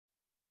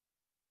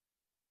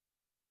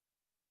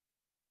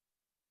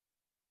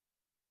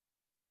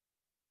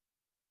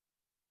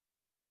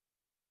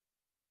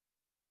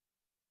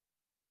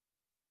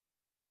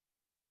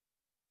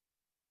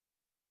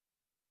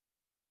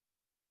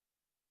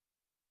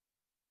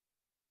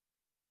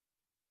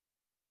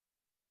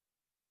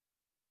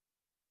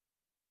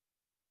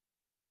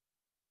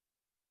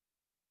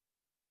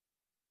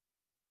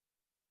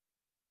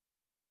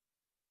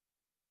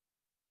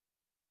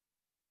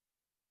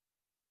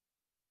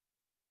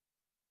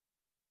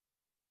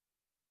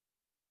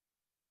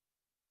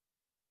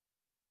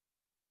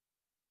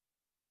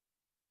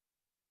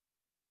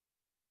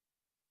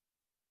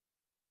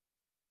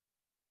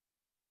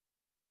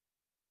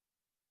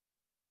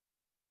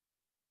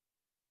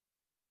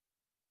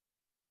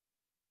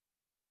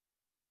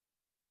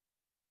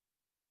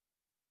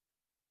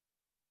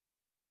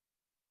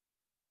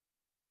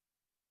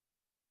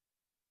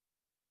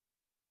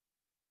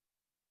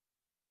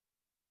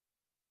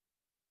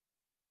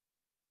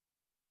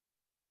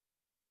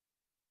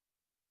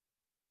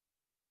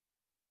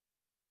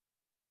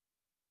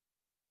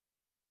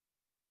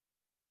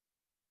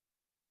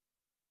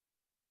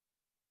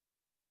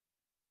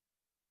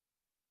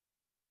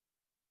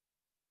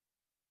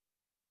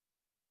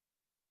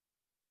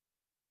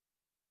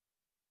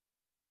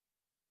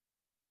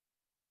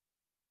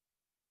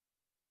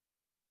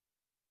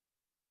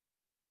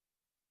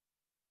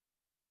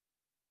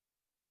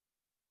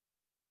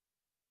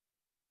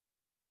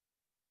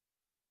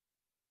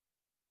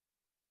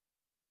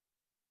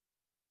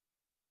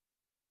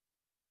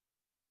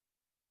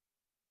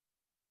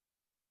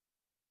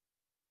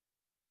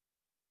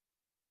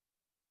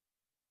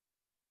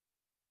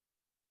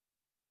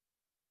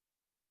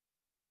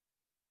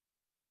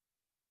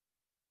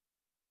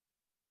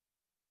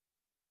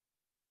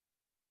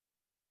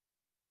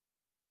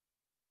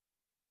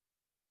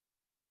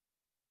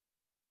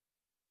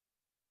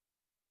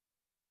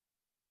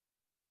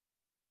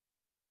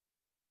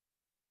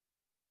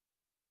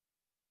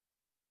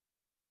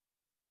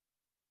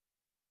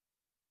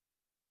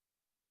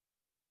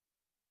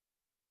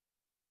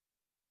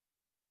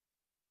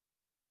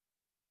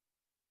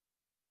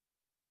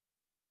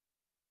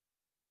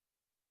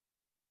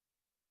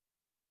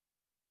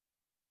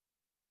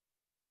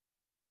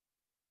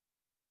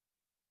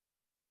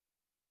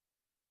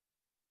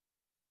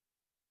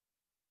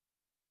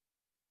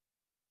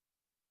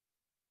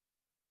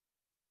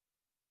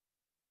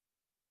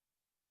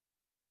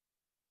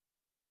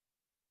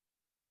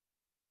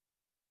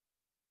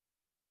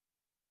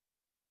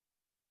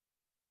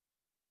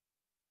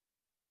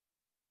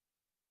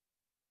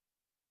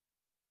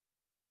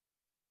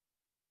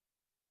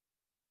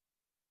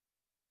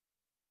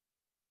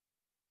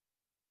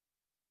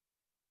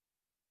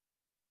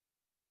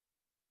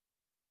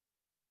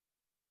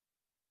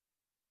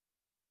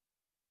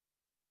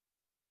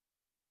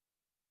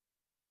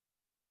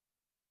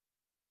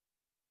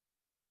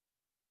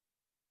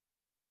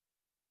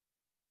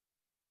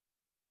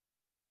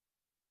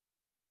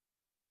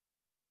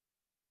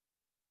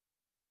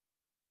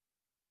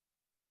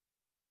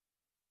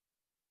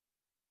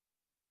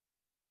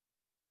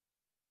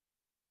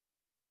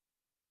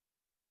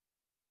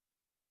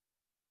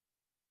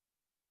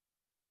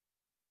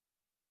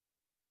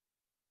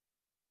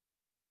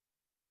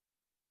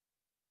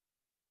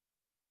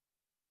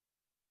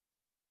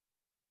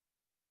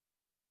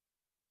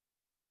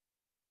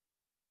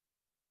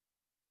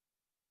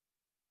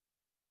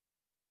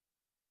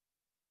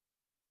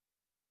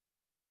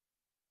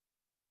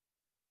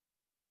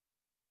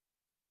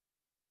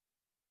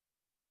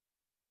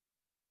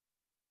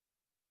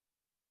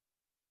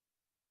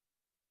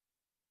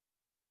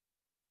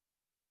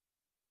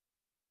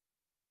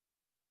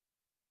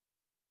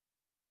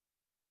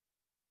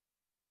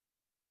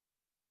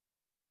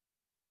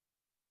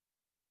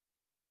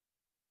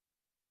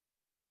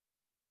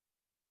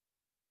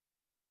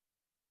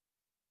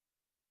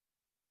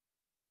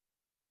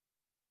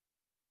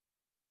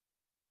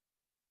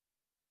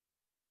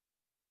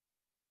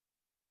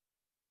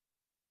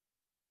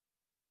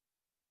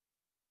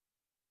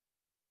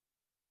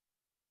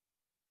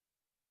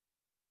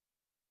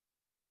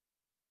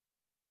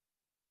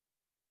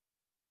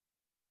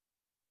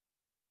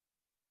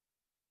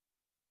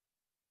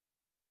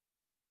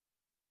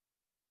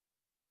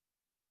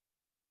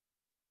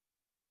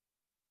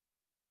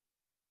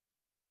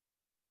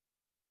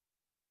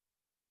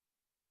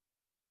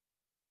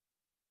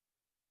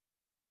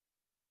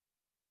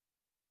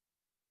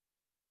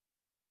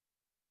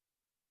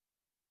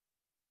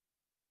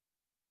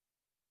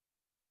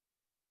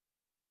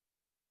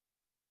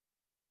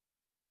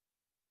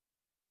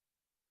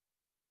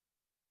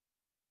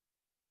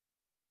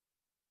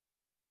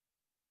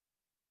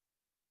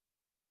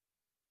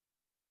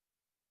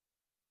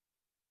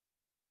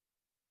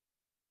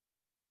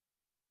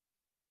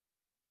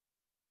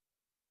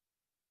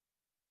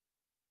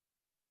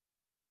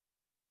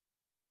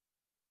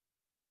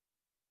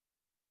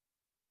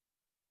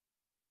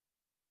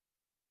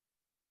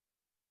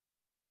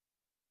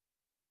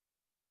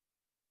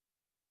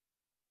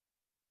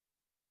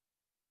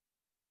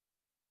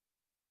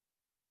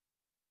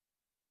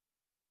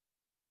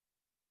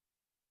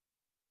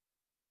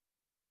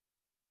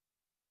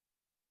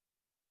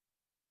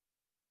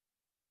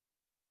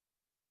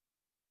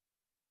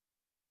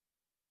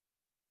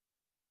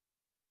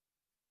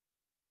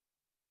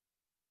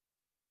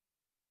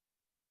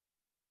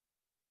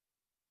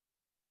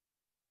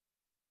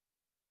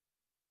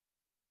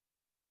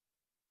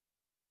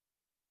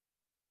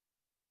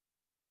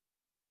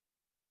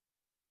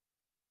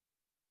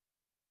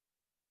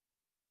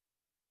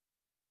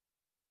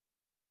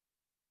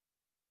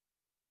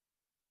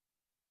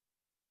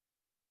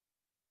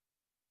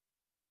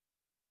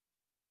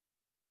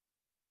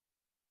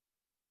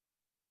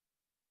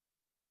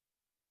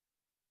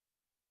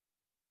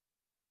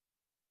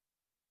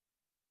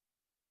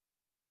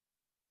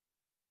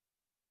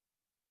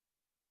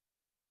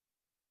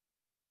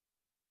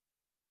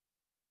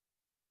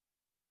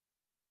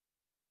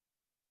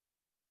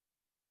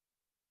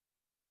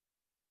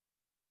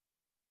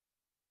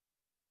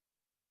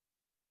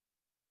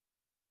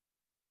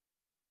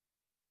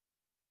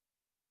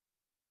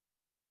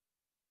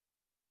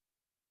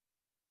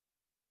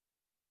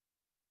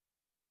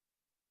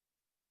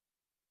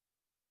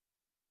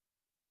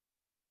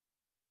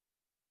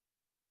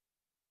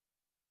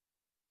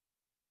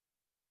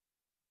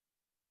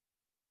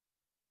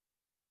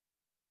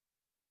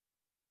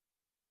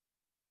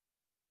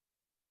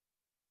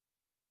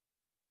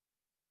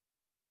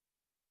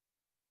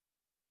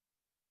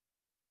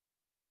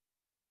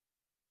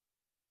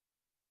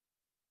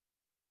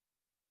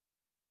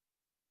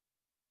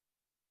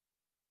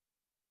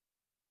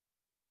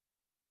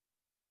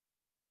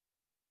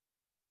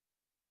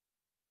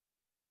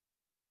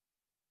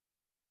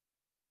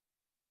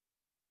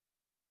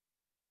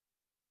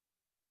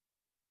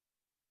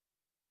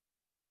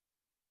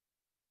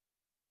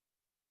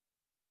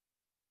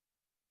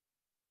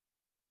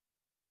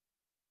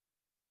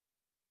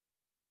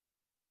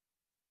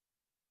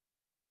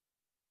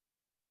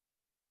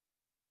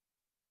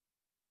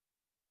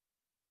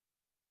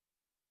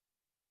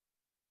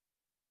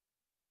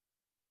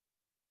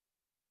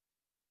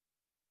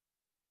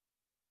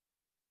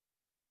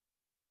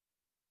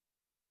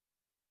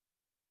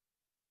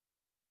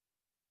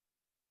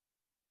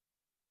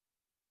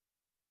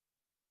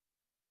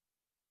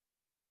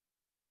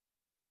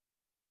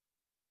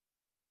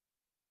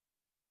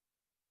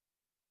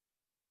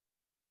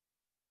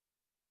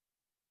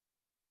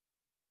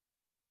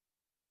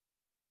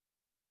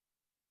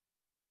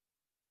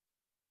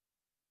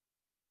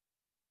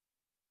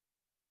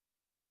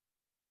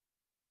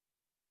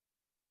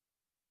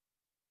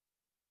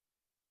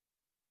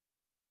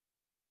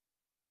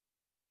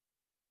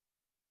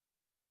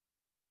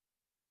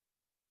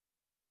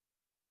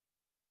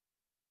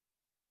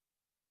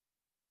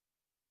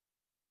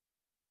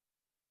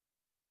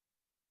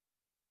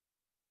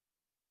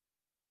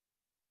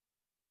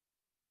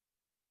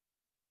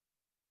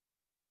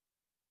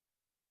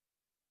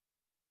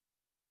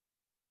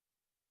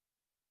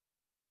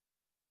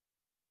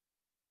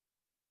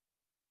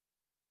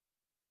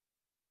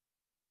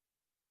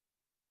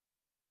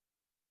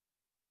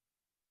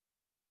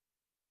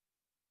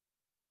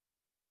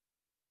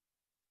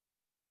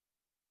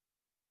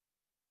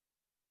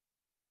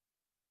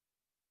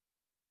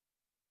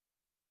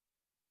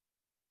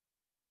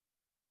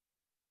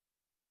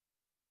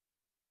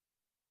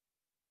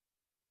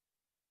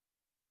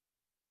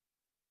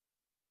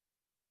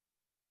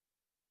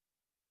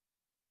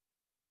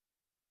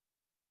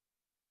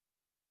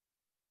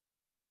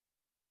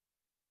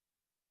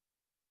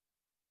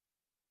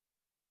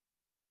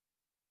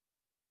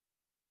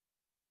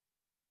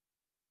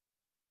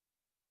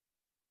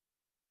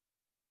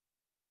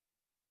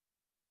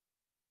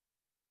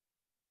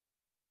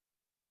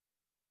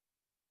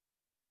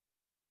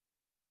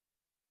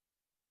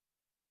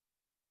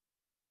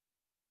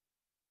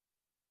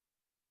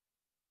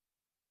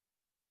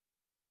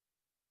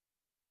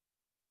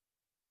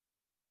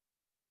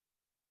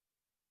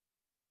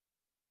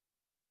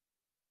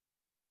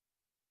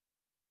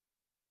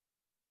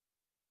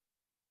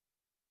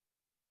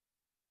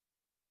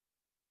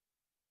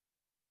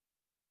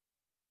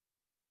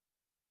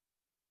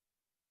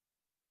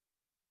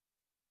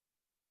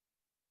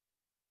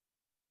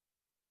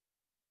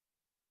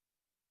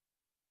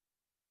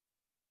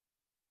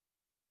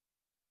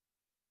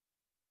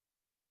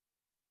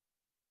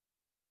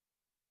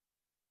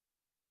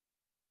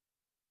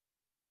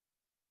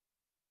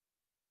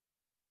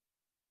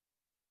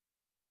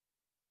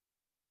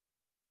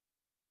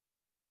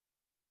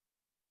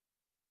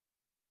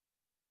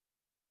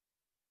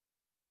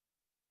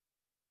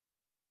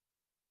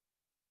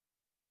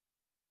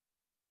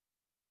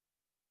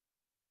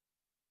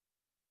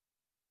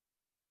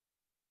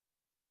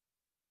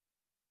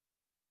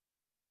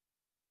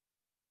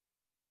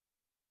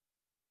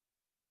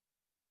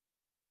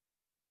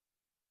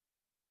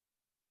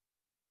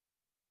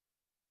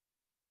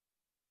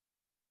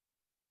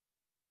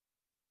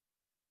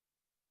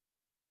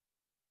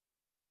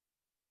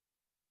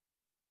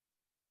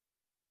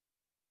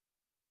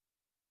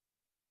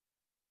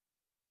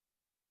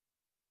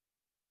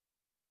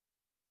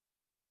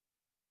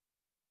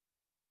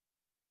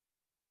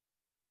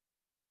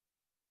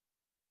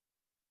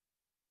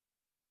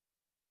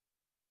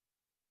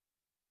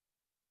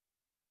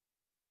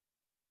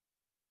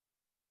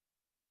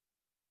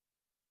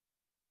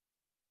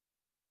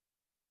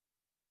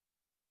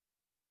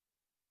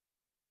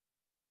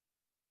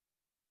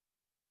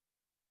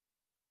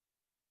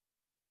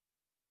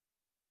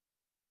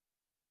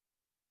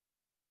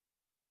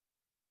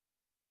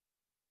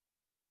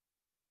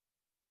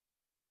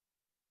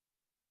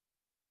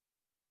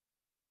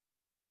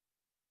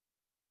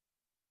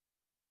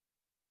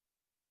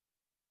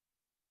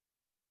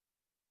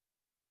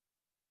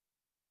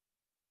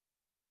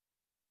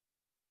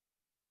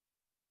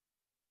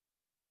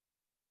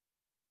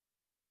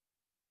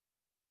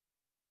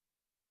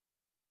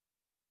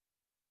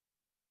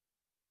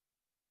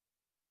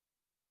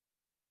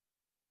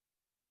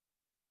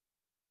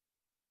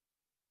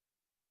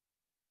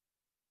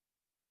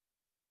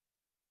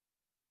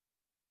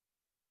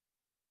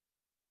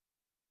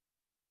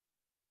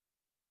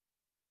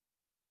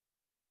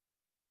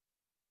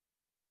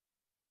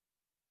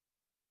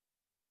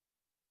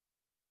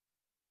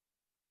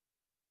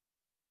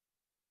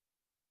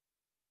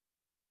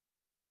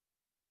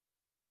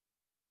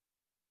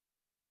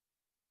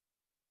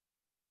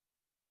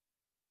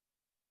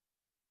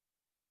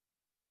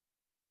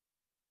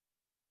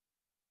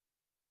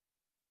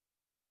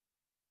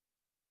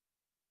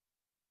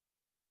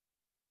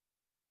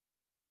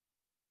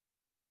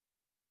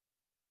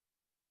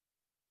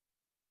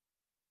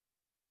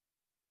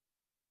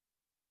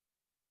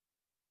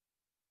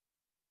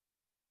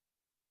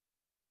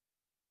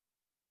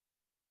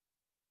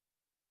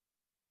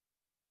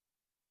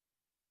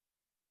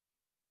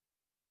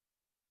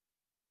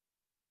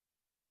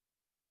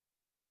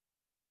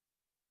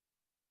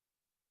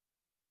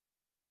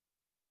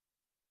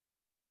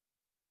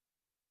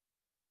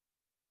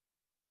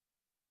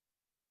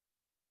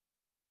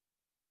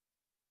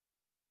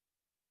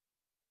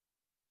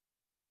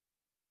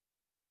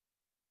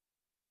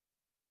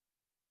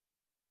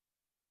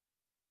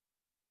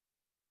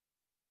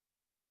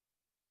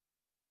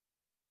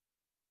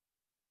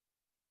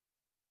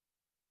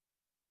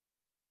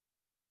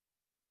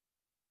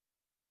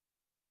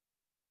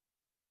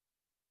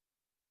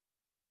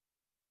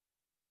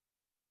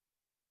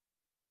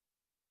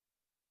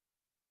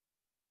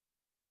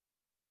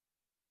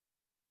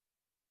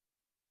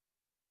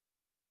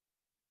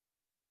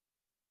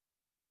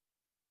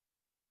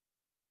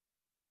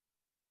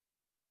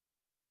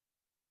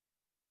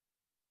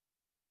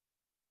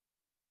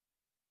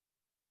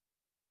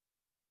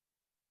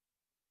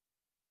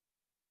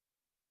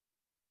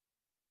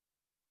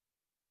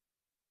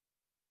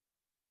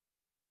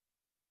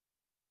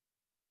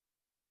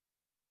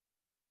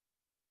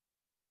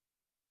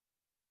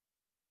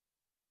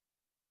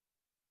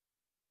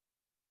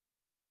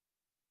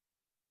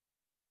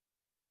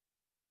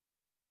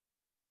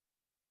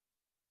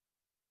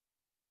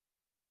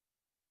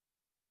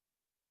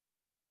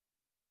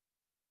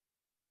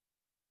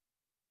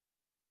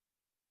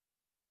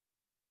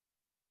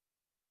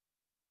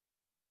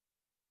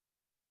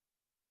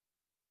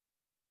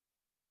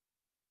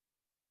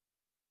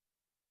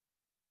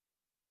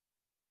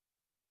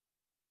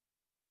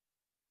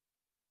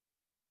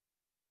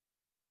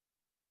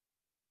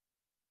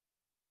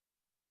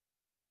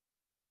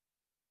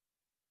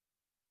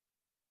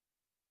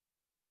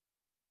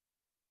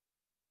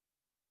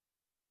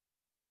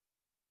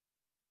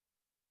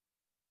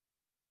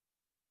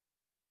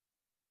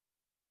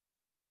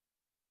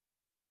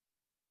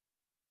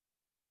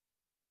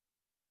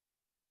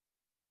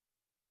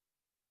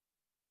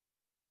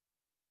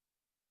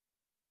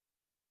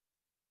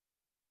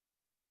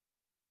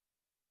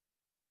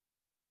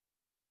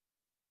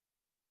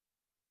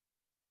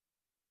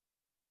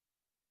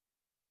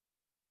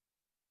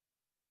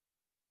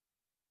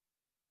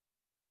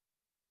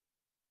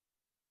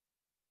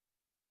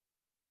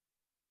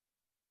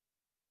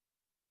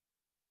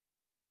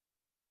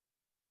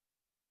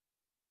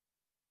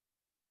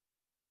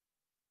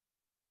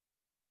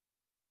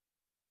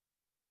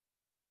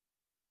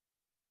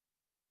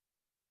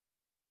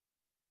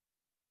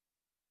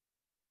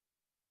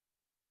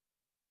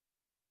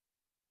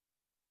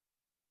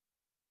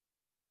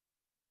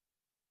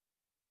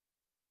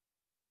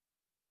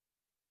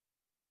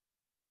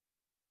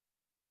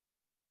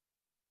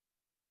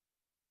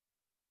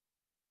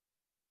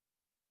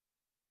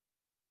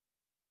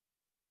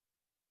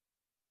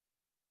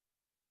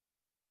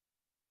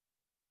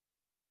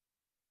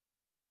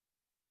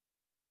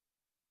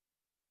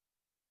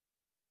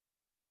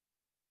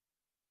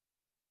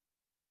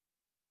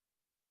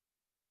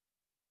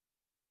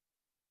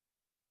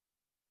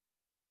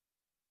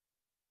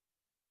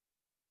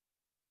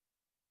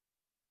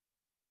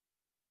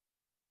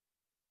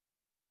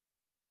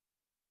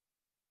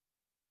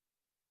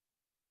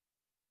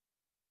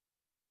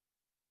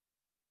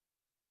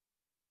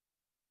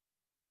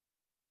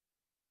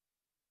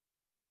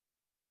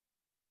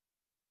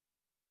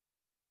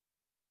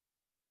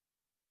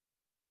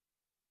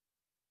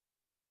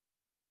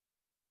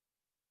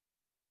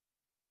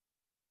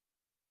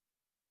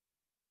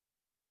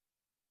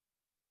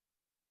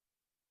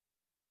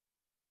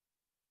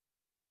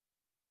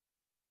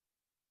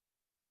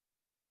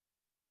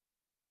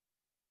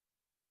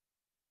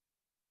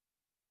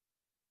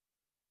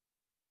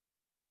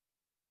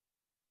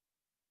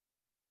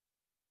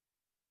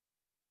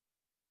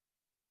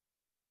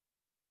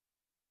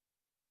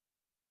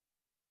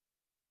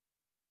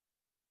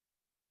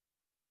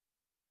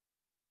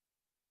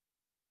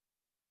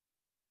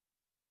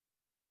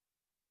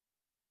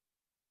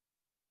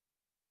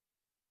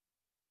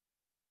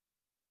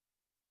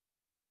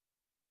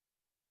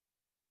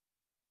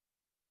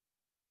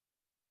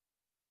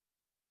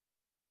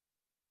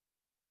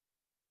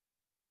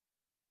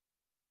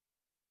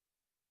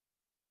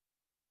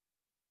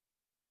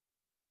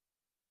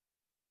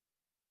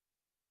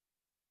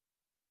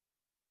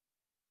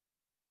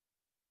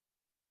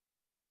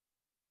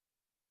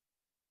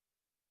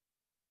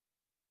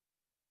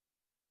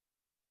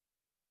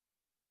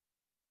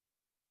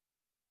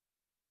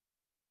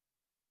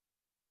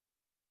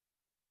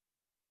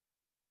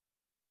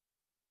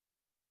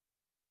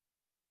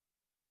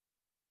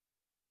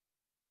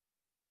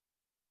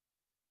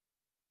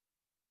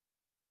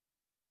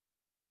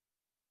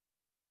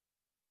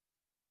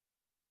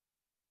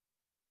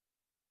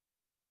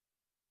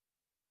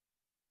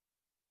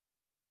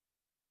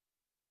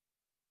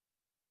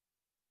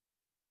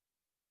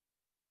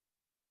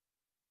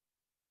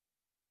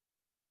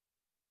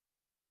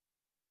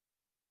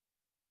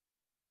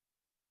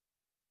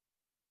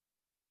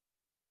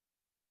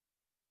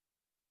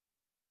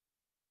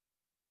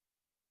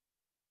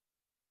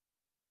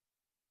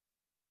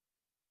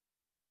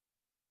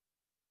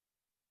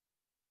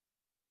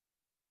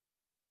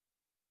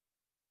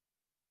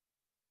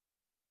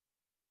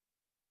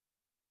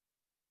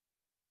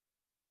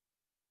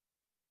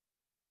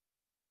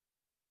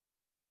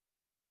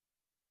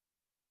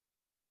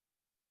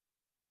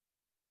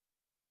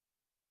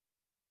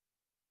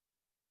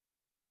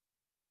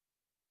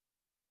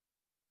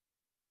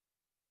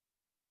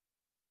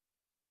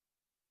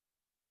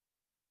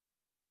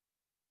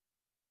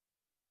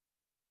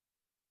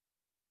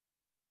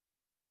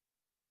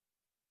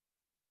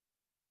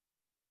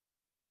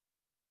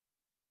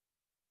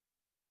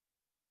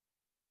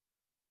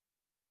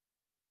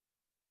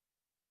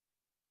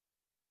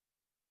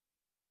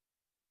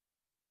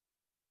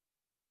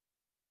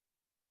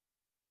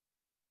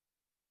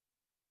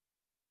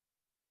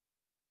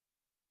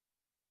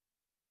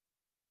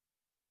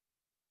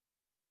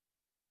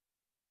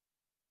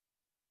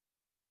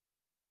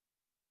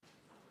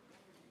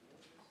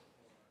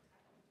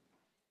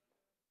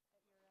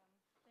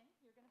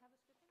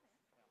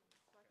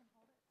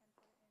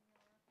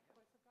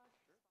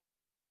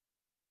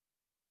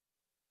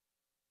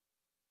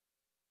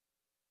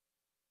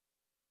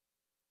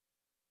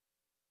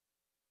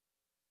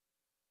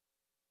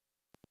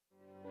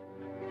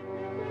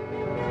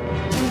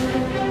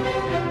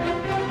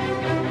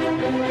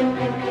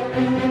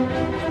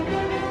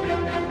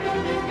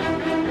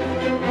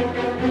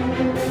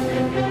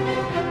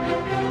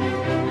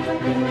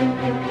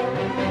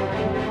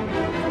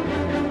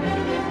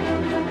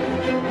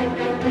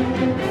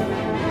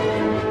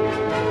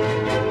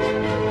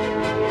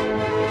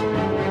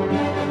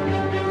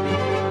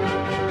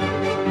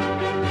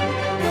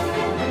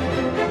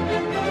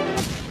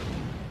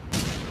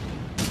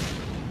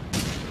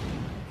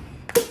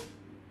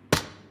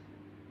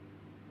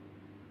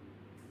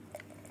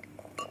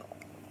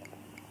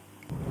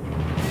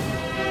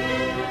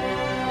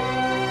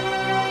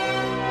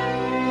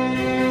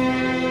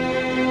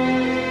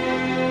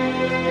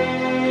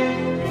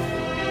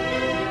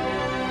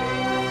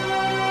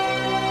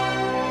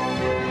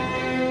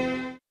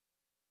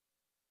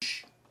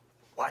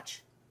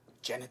Watch.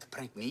 Janet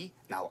pranked me,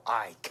 now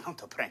I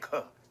counter-prank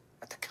her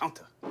at the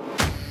counter.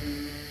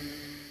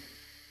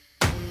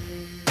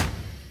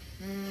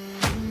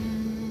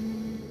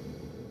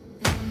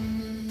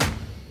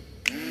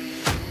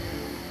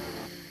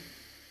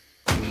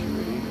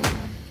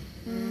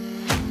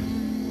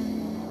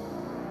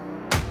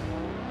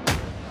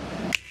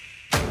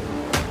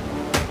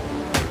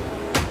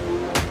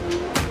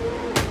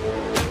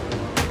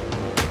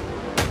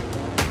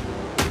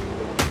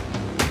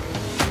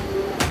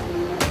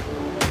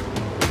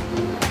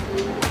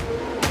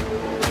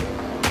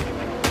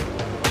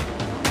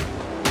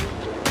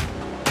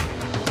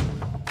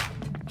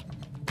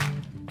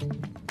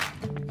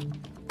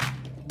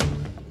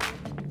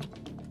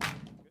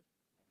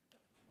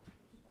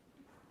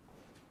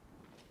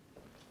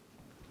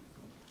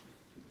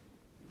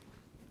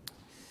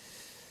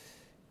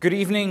 Good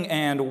evening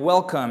and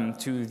welcome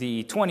to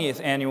the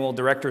 20th Annual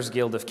Directors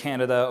Guild of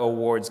Canada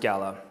Awards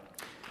Gala.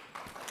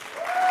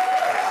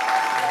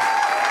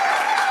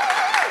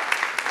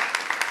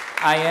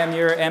 I am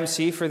your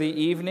MC for the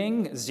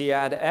evening,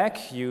 Ziad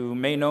Ek. You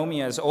may know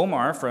me as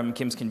Omar from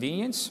Kim's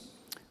Convenience.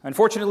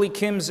 Unfortunately,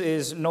 Kim's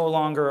is no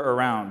longer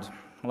around.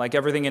 Like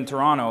everything in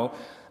Toronto,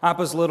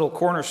 Appa's little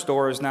corner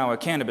store is now a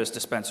cannabis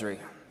dispensary.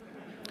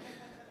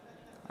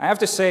 I have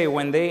to say,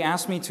 when they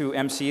asked me to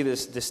MC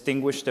this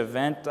distinguished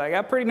event, I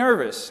got pretty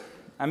nervous.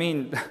 I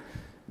mean,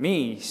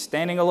 me,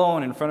 standing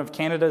alone in front of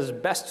Canada's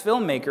best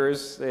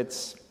filmmakers,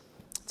 it's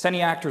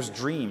any actor's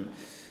dream.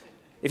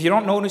 If you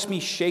don't notice me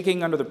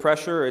shaking under the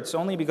pressure, it's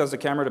only because the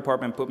camera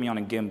department put me on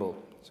a gimbal.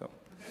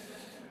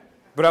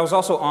 But I was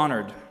also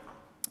honored,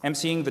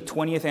 MCing the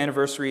 20th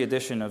anniversary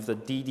edition of the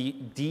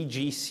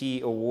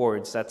DGC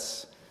Awards.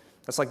 That's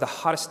like the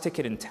hottest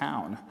ticket in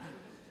town.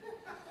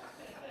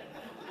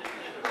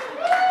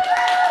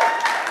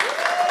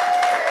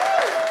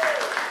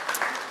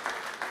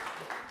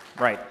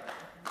 Right.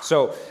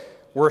 So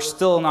we're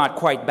still not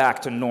quite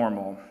back to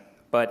normal.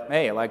 But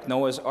hey, like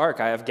Noah's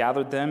Ark, I have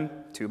gathered them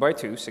 2 by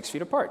 2, 6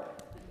 feet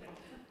apart.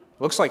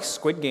 Looks like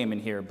Squid Game in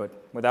here, but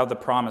without the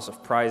promise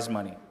of prize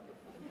money.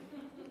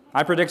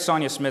 I predict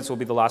Sonia Smits will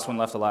be the last one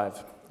left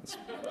alive.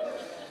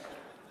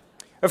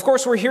 Of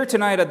course, we're here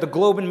tonight at the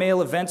Globe and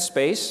Mail event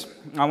space.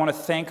 I want to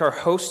thank our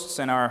hosts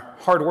and our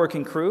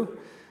hardworking crew.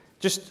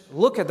 Just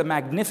look at the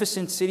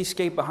magnificent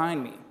cityscape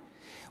behind me.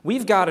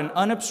 We've got an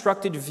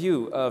unobstructed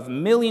view of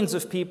millions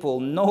of people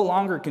no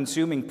longer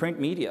consuming print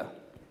media.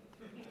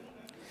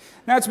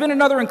 Now, it's been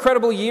another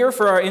incredible year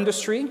for our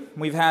industry.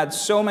 We've had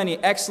so many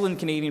excellent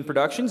Canadian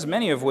productions,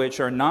 many of which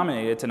are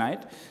nominated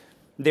tonight.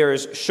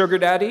 There's Sugar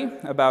Daddy,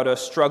 about a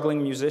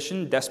struggling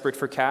musician desperate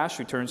for cash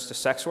who turns to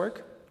sex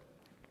work.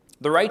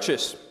 The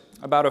Righteous,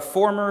 about a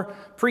former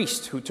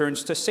priest who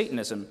turns to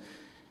Satanism.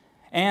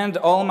 And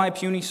All My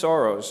Puny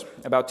Sorrows,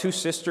 about 2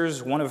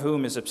 sisters, one of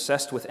whom is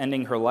obsessed with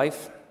ending her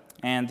life,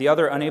 and the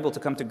other unable to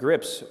come to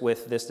grips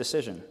with this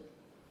decision.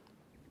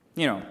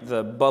 You know,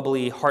 the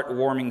bubbly,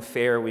 heartwarming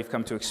fare we've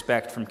come to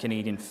expect from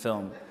Canadian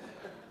film.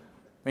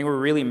 I think we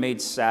really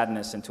made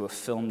sadness into a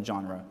film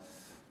genre.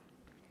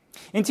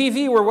 In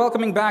TV, we're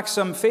welcoming back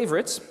some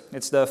favorites.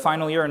 It's the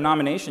final year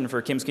nomination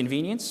for Kim's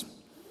Convenience.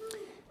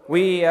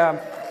 Thank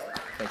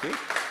you.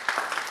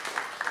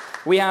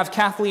 We have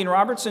Kathleen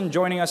Robertson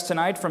joining us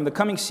tonight from the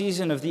coming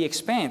season of The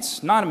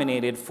Expanse,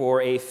 nominated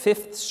for a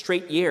 5th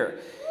straight year.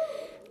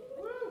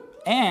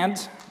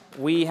 And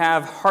we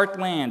have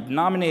Heartland,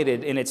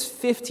 nominated in its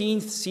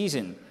 15th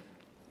season.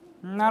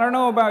 I don't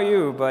know about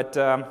you, but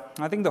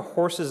I think the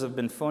horses have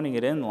been phoning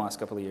it in the last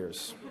couple of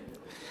years.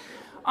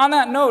 On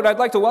that note, I'd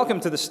like to welcome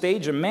to the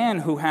stage a man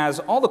who has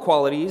all the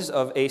qualities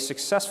of a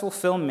successful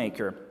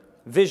filmmaker: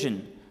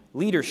 vision,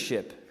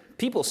 leadership,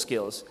 people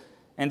skills,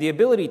 and the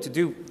ability to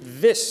do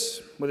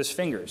this with his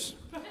fingers.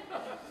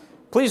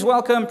 Please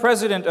welcome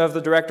President of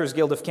the Directors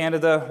Guild of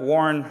Canada,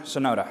 Warren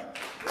Sonoda.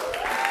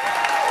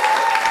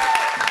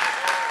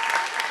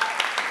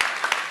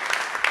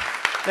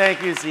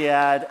 Thank you,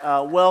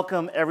 Ziad.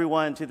 Welcome,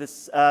 everyone, to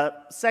this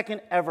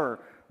second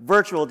ever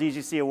virtual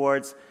DGC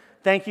Awards.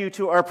 Thank you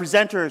to our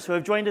presenters who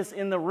have joined us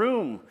in the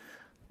room.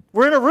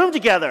 We're in a room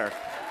together.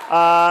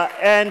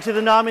 And to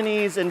the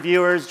nominees and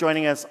viewers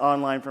joining us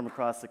online from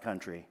across the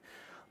country.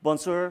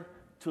 Bonsoir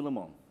tout le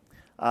monde.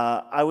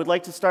 I would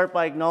like to start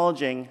by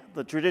acknowledging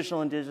the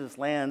traditional Indigenous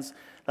lands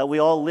that we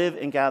all live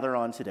and gather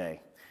on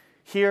today.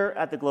 Here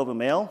at the Globe and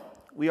Mail,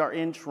 we are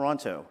in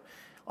Toronto,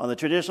 on the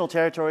traditional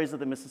territories of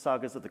the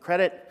Mississaugas of the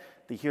Credit,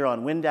 the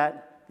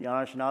Huron-Wendat, the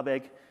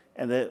Anishinaabe,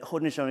 and the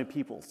Haudenosaunee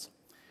peoples.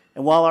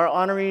 And while our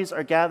honorees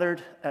are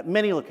gathered at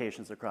many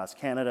locations across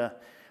Canada,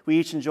 we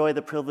each enjoy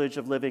the privilege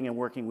of living and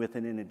working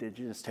within an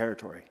Indigenous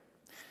territory.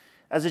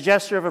 As a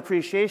gesture of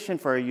appreciation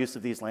for our use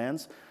of these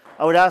lands,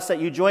 I would ask that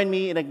you join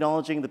me in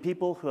acknowledging the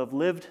people who have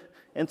lived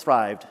and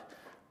thrived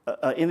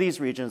in these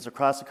regions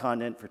across the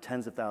continent for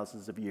tens of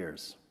thousands of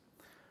years.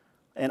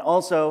 And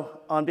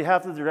also, on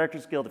behalf of the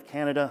Directors Guild of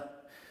Canada,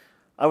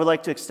 I would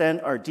like to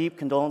extend our deep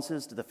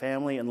condolences to the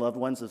family and loved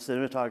ones of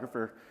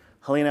cinematographer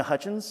Helena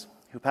Hutchins,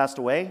 who passed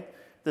away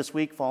this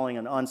week following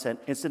an on-set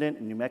incident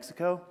in New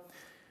Mexico.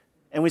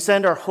 And we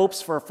send our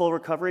hopes for a full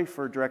recovery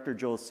for Director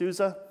Joel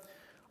Souza.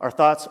 Our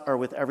thoughts are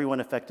with everyone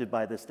affected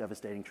by this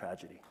devastating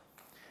tragedy.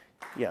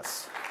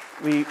 Yes,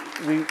 we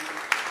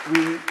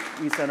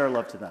send our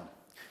love to them.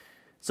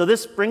 So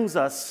this brings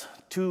us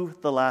to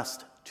the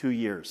last 2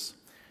 years.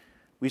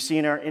 We've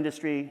seen our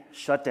industry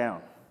shut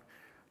down,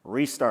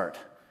 restart.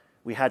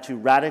 We had to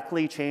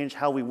radically change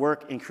how we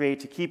work and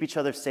create to keep each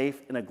other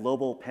safe in a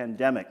global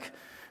pandemic.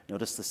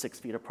 Notice the 6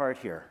 feet apart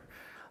here.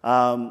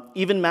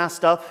 Even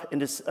masked up in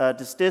this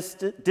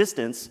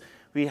distance,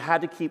 we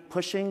had to keep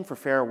pushing for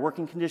fair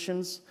working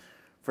conditions,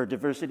 for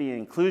diversity and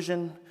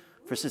inclusion,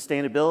 for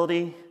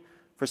sustainability,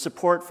 for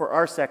support for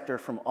our sector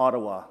from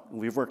Ottawa, and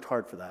we've worked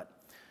hard for that.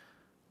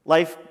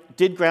 Life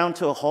did ground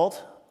to a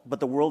halt, but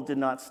the world did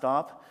not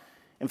stop.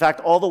 In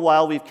fact, all the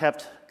while we've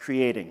kept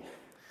creating.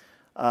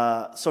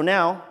 So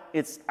now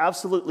it's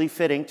absolutely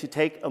fitting to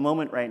take a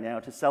moment right now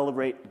to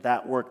celebrate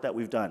that work that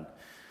we've done.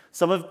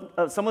 Some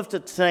of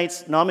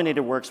tonight's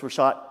nominated works were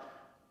shot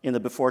in the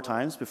before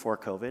times, before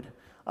COVID,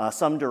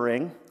 some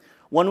during.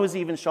 One was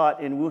even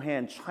shot in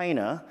Wuhan,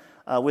 China,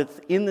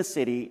 within the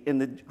city in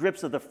the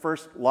grips of the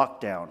first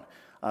lockdown.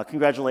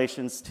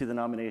 Congratulations to the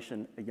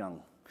nomination,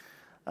 Young.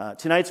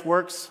 Tonight's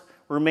works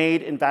were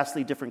made in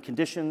vastly different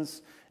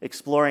conditions,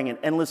 exploring an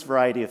endless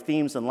variety of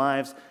themes and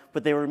lives,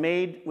 but they were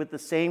made with the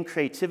same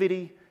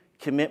creativity,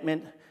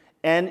 commitment,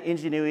 and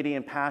ingenuity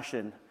and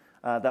passion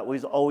that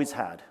we've always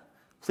had.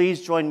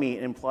 Please join me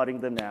in applauding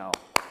them now.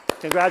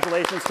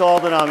 Congratulations to all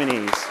the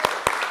nominees.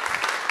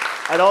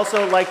 I'd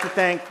also like to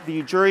thank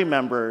the jury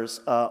members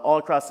all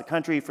across the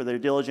country for their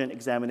diligent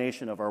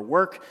examination of our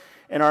work,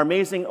 and our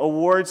amazing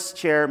awards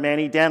chair,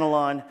 Manny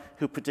Danilon,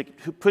 who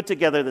put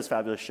together this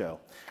fabulous show.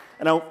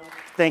 And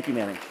thank you,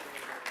 Manny.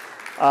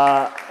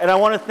 And I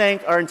want to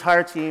thank our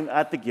entire team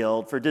at the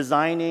Guild for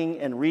designing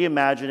and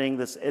reimagining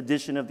this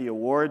edition of the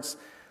awards.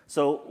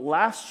 So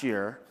last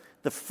year,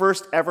 the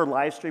first ever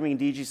live streaming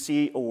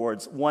DGC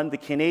Awards won the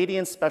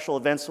Canadian Special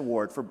Events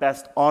Award for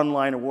Best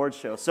Online Awards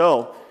Show.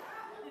 So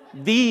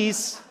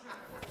these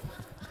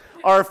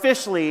are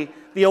officially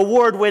the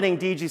award-winning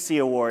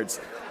DGC Awards.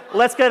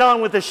 Let's get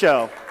on with the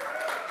show.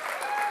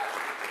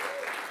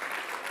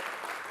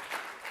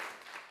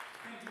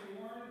 Thank you,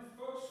 Warren.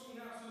 Folks, we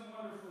have some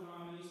wonderful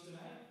nominees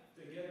tonight.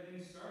 To get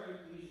things started,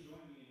 please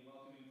join me in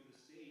welcoming to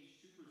the stage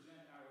to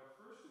present our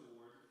first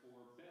award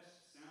for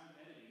Best Sound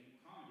Editing,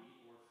 Comedy,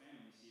 or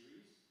Family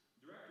Series,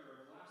 director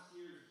of last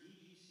year's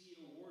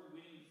DGC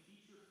Award-winning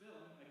feature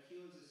film,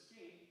 Aquila's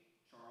Escape,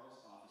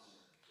 Charles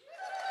Officer.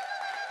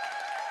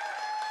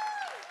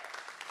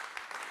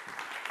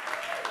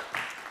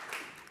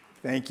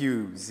 Thank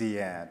you,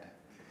 Ziad.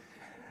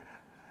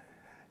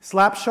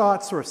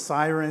 Slapshots or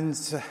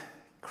sirens,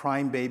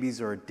 crying babies,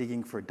 or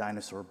digging for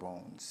dinosaur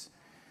bones.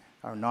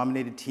 Our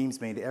nominated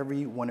teams made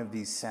every one of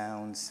these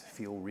sounds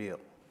feel real.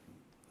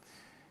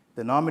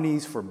 The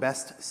nominees for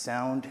Best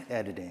Sound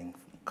Editing,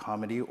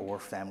 Comedy, or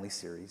Family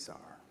Series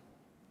are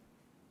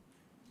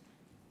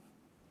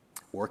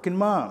Workin'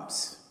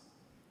 Moms,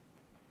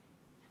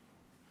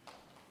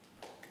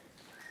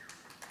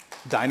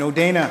 Dino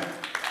Dana,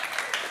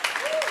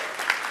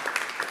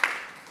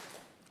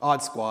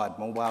 Odd Squad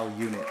Mobile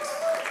Unit,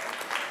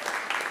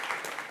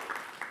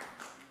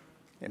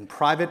 and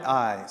Private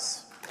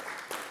Eyes.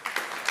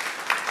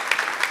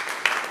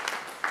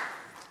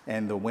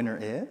 And the winner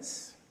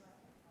is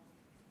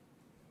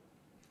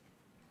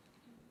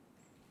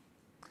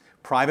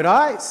Private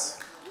Eyes.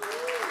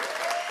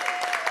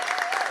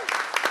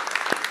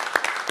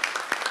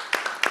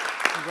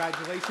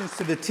 Congratulations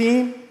to the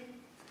team.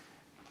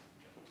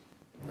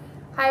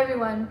 Hi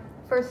everyone.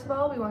 First of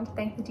all, we want to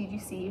thank the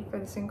DGC for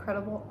this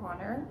incredible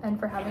honor and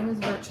for having us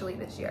virtually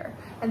this year.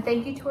 And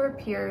thank you to our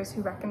peers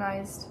who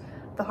recognized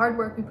the hard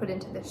work we put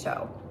into this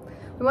show.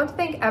 We want to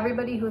thank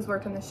everybody who has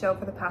worked on the show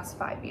for the past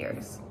 5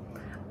 years.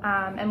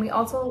 And we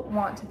also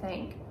want to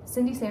thank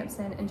Cindy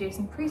Sampson and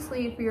Jason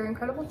Priestley for your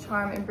incredible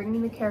charm in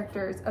bringing the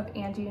characters of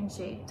Angie and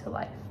Jade to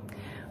life.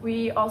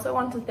 We also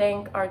want to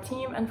thank our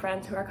team and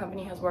friends who our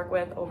company has worked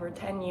with over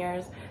 10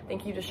 years.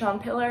 Thank you to Sean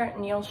Pillar,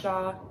 Neil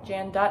Shaw,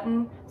 Jan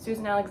Dutton,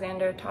 Susan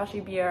Alexander,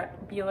 Tashi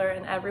Beeler,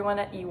 and everyone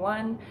at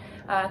E1.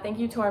 Thank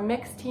you to our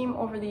mixed team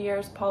over the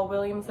years, Paul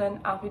Williamson,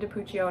 Alfie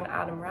DiPuccio, and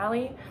Adam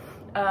Raleigh.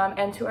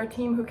 And to our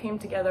team who came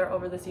together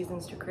over the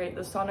seasons to create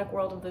the sonic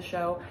world of the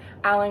show,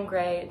 Alan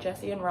Gray,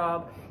 Jesse, and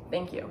Rob.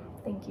 Thank you.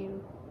 Thank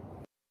you.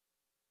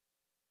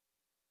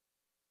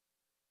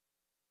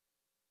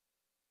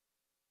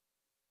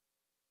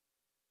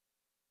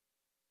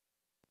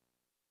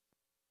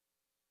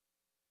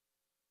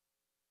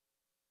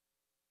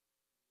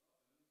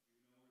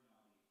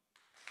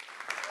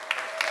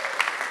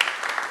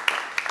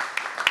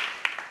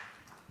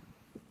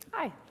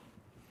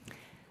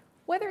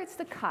 Whether it's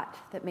the cut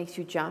that makes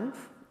you jump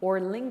or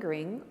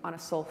lingering on a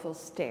soulful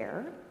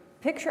stare,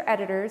 picture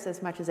editors,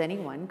 as much as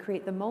anyone,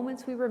 create the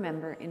moments we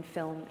remember in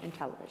film and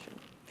television.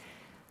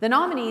 The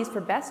nominees for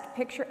Best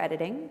Picture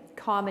Editing,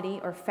 Comedy,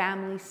 or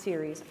Family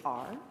Series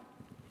are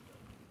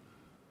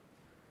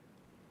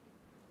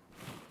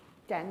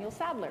Daniel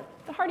Sadler,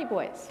 The Hardy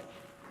Boys.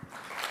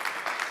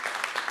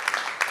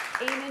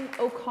 Eamon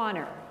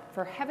O'Connor,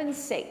 For Heaven's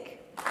Sake.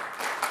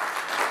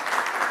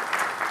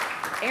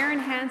 Aaron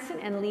Hansen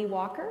and Lee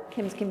Walker,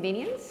 Kim's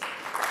Convenience.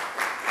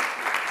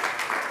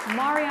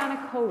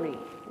 Mariana Khoury,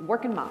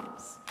 Working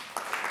Moms.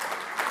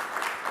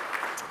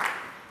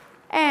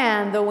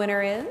 And the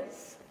winner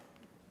is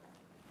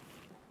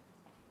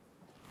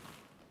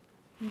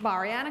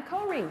Mariana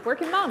Khoury,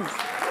 Working Moms.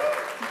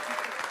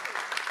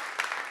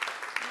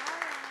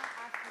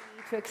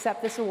 To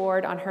accept this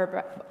award on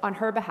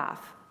her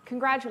behalf.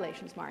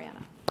 Congratulations,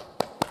 Mariana.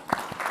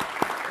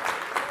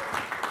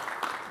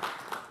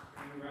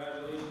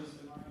 Congratulations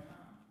to Mariana.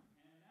 And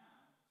now,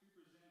 to present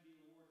the award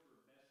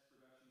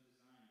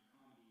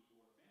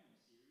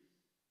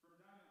for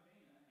Best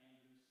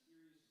Production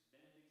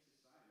Design, Comedy,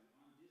 or Family Series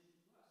from Dino Dana and the Mysterious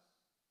Benedict Society on Disney+.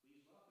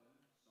 Please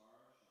welcome Sarah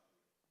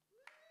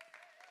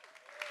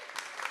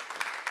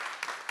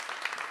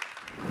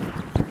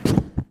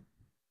Shockley.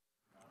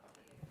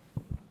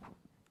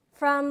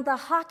 From the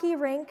hockey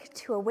rink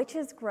to a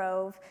witch's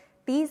grove,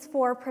 these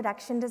 4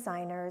 production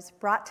designers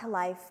brought to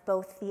life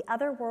both the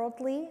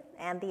otherworldly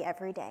and the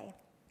everyday.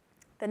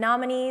 The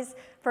nominees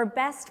for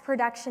Best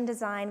Production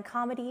Design,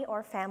 Comedy,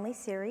 or Family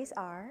Series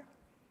are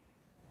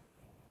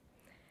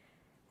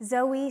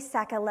Zoe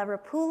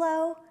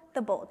Sakalaropoulo,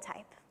 The Bold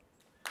Type.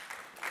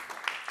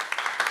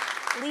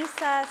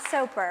 Lisa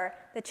Soper,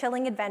 The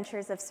Chilling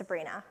Adventures of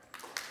Sabrina.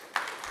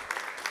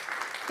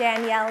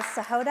 Danielle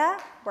Sahota,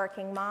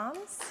 Working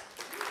Moms.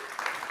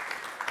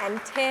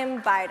 And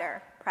Tim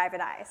Bider,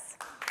 Private Eyes.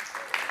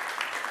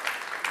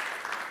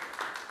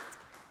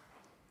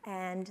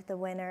 And the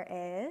winner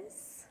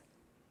is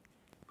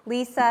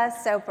Lisa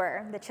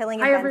Soper, The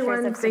Chilling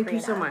Adventures of Sabrina. Hi everyone, thank you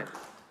so much.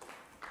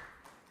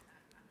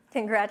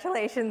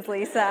 Congratulations,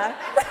 Lisa.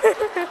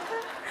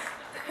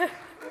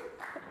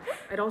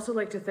 I'd also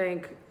like to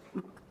thank,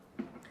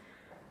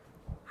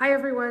 hi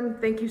everyone,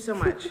 thank you so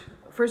much.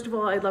 First of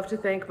all, I'd love to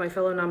thank my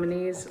fellow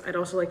nominees. I'd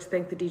also like to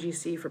thank the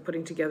DGC for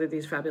putting together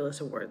these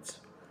fabulous awards.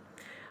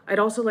 I'd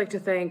also like to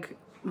thank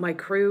my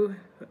crew,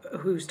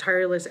 whose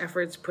tireless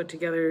efforts put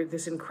together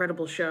this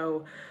incredible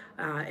show,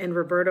 and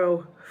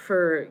Roberto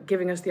for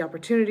giving us the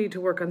opportunity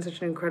to work on such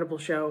an incredible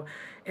show,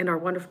 and our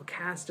wonderful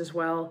cast as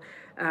well,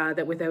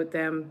 that without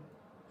them,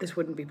 this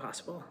wouldn't be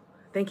possible.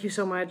 Thank you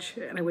so much,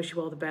 and I wish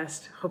you all the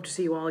best. Hope to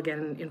see you all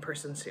again in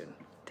person soon.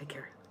 Take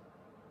care.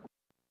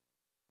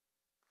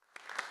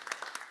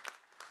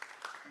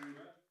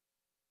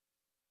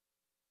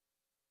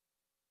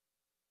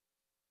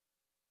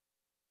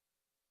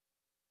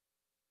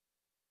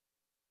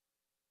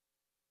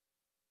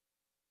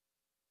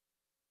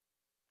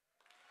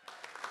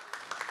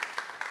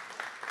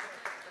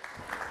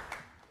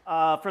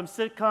 From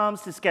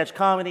sitcoms to sketch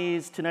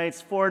comedies,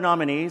 tonight's 4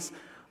 nominees,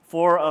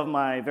 4 of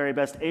my very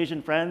best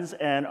Asian friends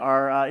and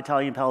our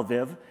Italian pal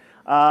Viv,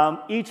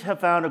 each have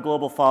found a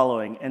global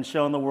following and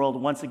shown the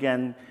world once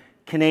again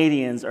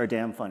Canadians are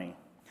damn funny.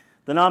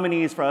 The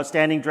nominees for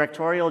Outstanding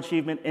Directorial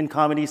Achievement in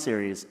Comedy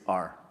Series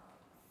are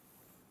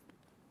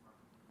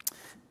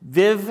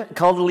Viv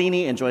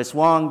Caldellini and Joyce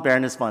Wong,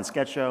 Baroness von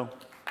Sketch Show.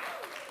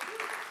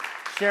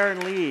 Sharon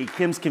Lee,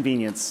 Kim's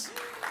Convenience.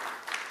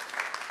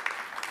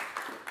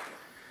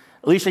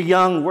 Alicia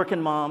Young, Working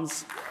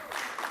Moms.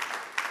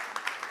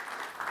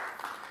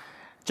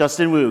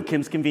 Justin Wu,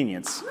 Kim's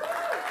Convenience.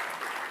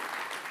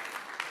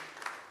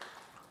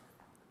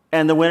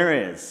 And the winner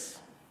is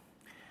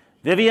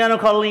Viviano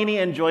Caldellini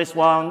and Joyce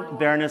Wong,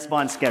 Baroness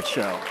von Sketch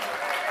Show.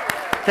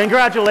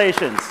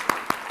 Congratulations.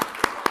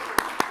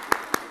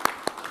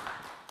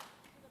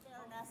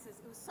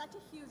 It was such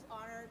a huge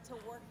honor to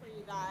work for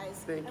you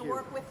guys and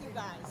work with you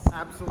guys.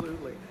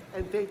 Absolutely.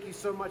 And thank you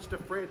so much to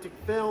Frantic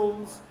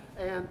Films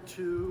and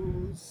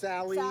to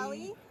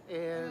Sally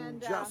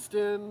and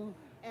Justin.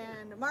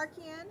 And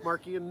Markian.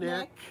 Marky and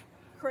Nick.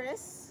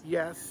 Chris.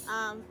 Yes.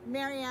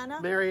 Mariana.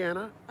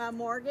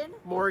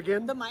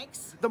 Morgan. The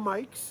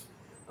Mikes.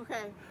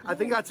 Okay. I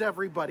think that's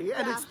everybody,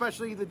 and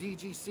especially the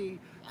DGC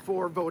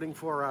for voting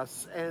for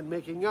us and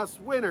making us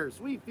winners.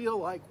 We feel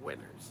like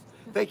winners.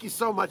 Thank you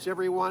so much,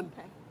 everyone.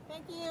 Okay.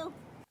 Thank you.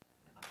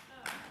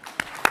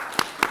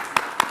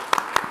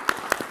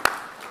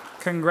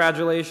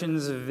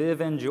 Congratulations,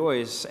 Viv and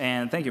Joyce,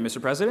 and thank you, Mr.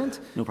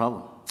 President. No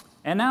problem.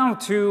 And now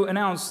to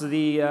announce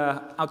the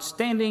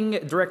Outstanding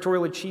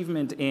Directorial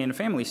Achievement in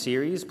Family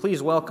Series,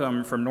 please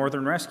welcome from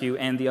Northern Rescue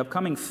and the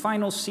upcoming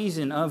final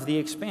season of The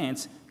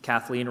Expanse,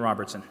 Kathleen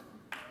Robertson.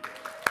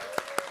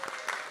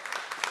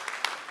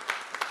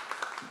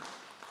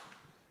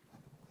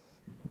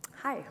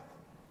 Hi.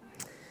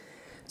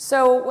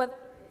 So whether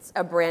it's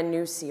a brand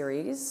new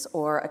series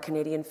or a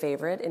Canadian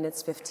favorite in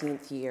its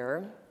 15th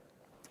year,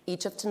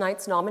 each of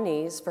tonight's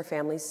nominees for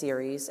Family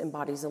Series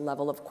embodies a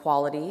level of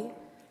quality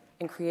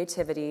and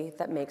creativity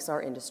that makes our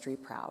industry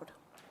proud.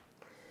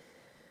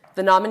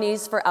 The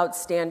nominees for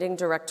Outstanding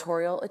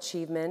Directorial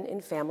Achievement in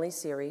Family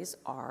Series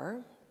are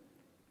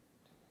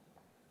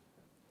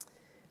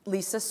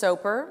Lisa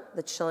Soper,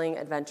 The Chilling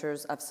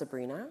Adventures of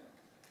Sabrina,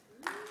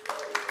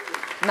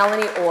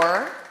 Melanie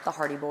Orr, The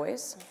Hardy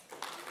Boys,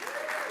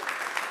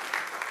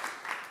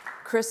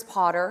 Chris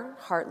Potter,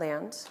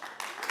 Heartland,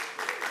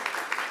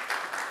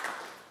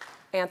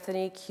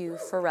 Anthony Q.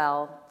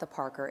 Farrell, The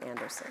Parker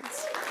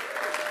Andersons.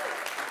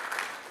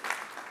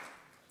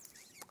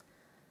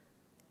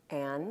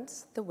 And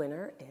the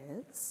winner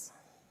is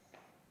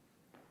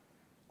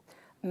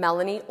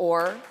Melanie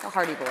Orr, The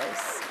Hardy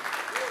Boys.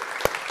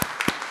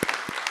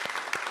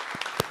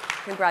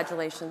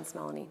 Congratulations,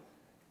 Melanie.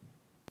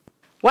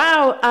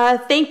 Wow,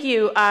 thank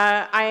you.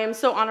 I am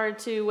so honored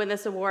to win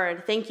this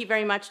award. Thank you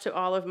very much to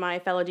all of my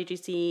fellow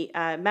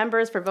DGC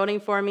members for voting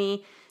for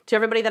me. To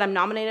everybody that I'm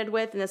nominated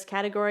with in this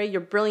category,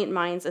 your brilliant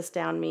minds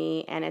astound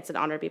me, and it's an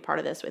honor to be part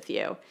of this with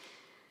you.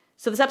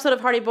 So this episode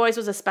of Hardy Boys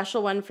was a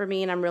special one for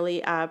me, and I'm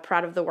really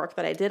proud of the work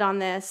that I did on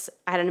this.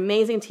 I had an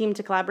amazing team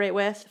to collaborate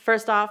with.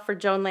 First off, for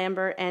Joan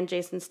Lambert and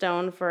Jason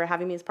Stone for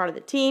having me as part of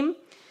the team.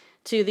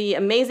 To the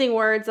amazing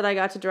words that I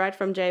got to direct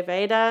from Jay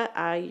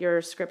Veda,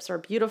 your scripts are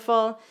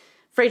beautiful.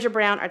 Fraser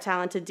Brown, our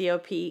talented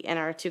DOP, and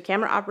our two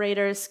camera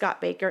operators,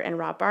 Scott Baker and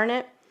Rob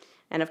Barnett.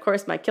 And of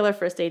course, my killer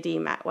first AD,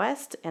 Matt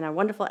West, and our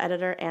wonderful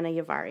editor, Anna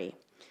Yavari.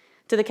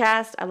 To the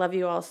cast, I love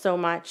you all so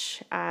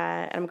much,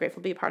 and I'm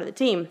grateful to be a part of the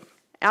team.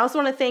 I also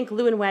want to thank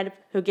Lou and Webb,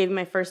 who gave me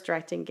my first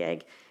directing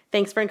gig.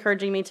 Thanks for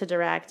encouraging me to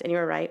direct, and you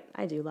were right,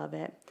 I do love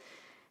it.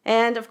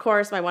 And of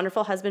course, my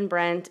wonderful husband,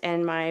 Brent,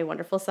 and my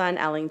wonderful son,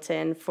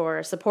 Ellington,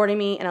 for supporting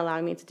me and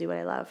allowing me to do what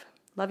I love.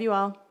 Love you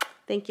all.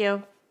 Thank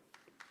you.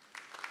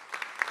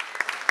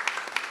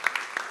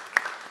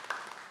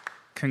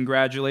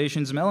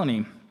 Congratulations,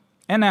 Melanie.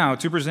 And now,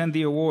 to present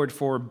the award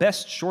for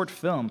Best Short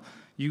Film,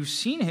 you've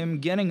seen him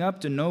getting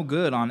up to no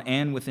good on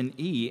Anne with an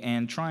E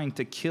and trying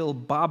to kill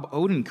Bob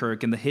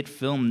Odenkirk in the hit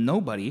film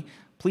Nobody.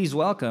 Please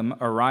welcome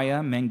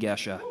Araya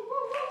Mengesha.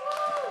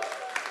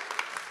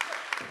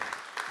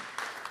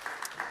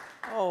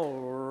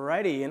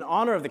 Alrighty, in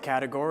honor of the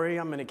category,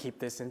 I'm going to keep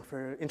this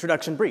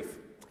introduction brief.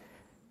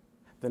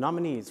 The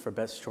nominees for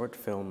Best Short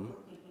Film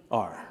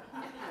are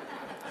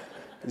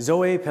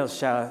Zoe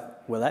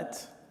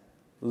Pelchat-Willette,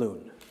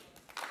 Loon.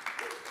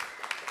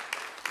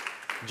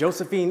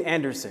 Josephine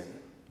Anderson,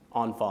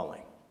 On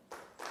Falling.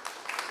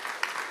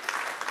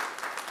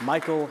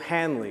 Michael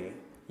Hanley,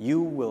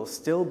 You Will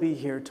Still Be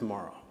Here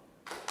Tomorrow.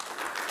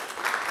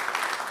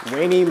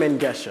 Wayne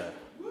Mengesha,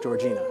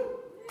 Georgina.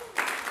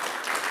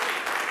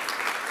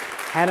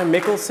 Hannah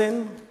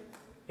Mickelson,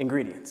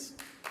 Ingredients.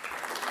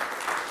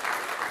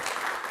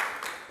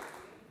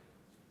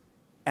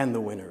 And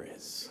the winner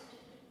is...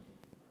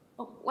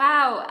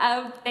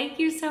 Wow, thank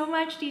you so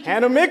much, DJ.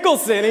 Hannah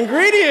Mickelson,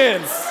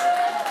 Ingredients!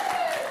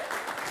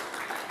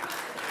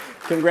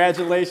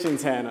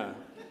 Congratulations, Hannah.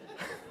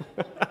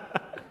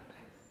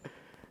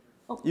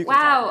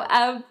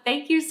 Wow,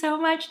 thank you so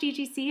much,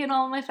 DGC, and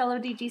all my fellow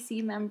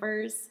DGC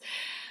members.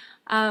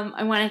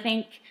 I want to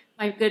thank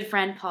my good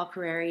friend Paul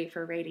Carreri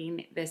for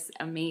writing this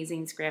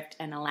amazing script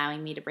and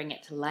allowing me to bring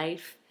it to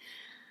life.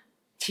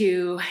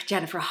 To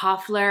Jennifer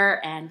Hoffler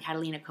and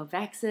Catalina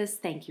Kovexis,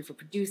 thank you for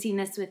producing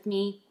this with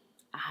me.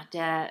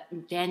 To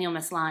Daniel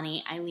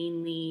Maslany,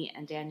 Eileen Lee,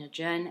 and Daniel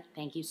Jun,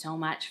 thank you so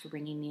much for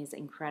bringing these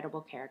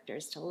incredible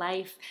characters to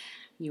life.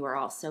 You are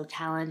all so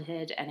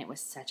talented, and it was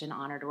such an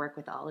honor to work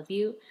with all of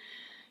you.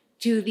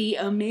 To the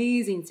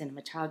amazing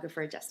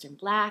cinematographer, Justin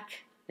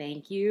Black,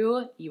 thank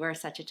you. You are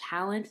such a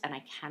talent, and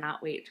I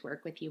cannot wait to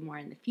work with you more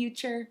in the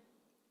future.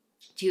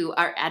 To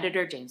our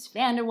editor, James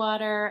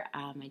Vandewater,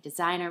 my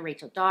designer,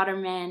 Rachel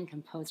Dodderman,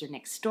 composer,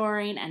 Nick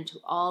Storing, and to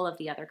all of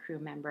the other crew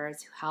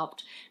members who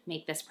helped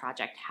make this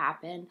project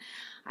happen.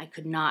 I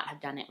could not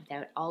have done it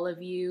without all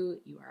of you.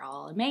 You are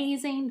all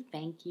amazing.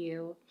 Thank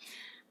you.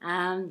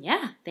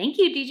 Yeah, thank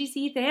you,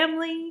 DGC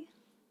family.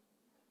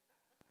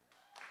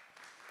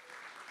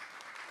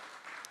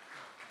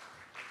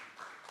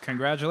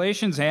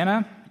 Congratulations,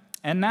 Hannah.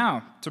 And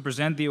now, to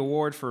present the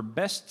award for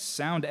Best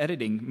Sound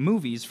Editing,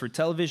 Movies for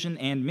Television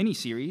and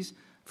Miniseries,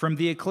 from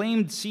the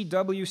acclaimed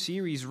CW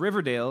series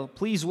Riverdale,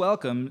 please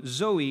welcome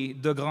Zoe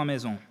de Grand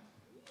Maison.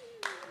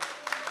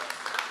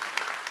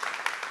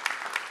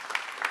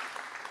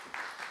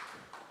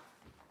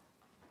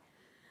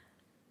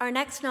 Our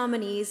next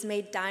nominees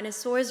made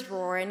dinosaurs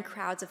roar and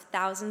crowds of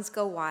thousands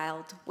go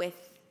wild,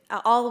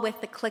 all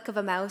with the click of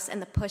a mouse and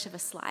the push of a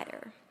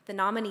slider. The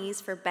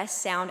nominees for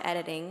Best Sound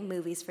Editing,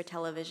 Movies for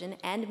Television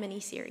and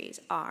Miniseries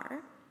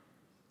are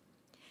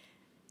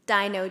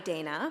Dino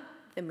Dana,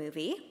 the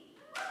movie,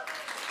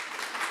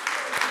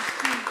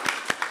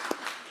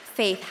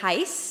 Faith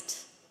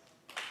Heist,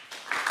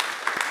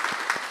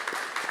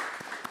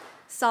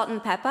 Salt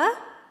and Pepper,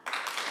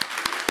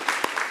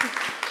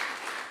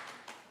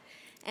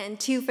 and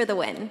 2 for the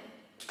win.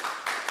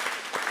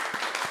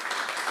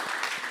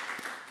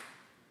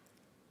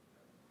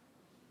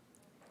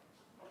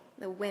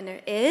 The winner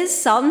is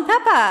Salt and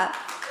Pepper.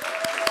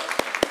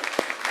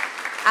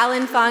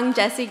 Alan Fung,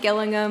 Jesse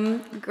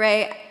Gillingham,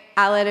 Gray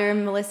Alliter,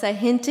 Melissa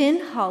Hinton,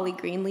 Holly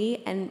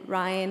Greenlee, and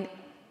Ryan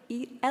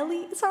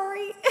Ellie,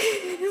 sorry.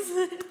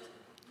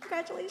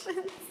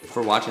 Congratulations.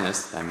 For watching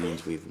us, that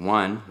means we've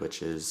won,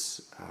 which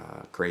is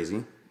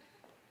crazy.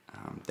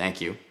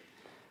 Thank you.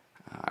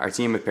 Our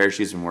team at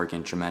Parachute has been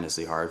working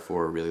tremendously hard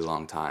for a really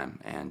long time,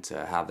 and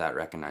to have that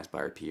recognized by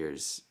our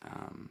peers,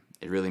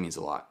 it really means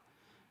a lot.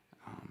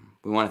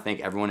 We want to thank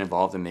everyone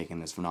involved in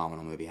making this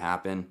phenomenal movie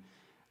happen.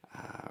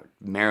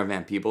 Mayor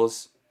Van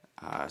Peebles,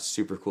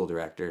 super cool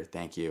director,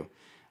 thank you.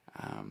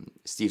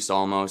 Steve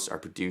Solomos, our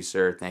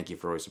producer, thank you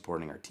for always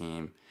supporting our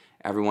team.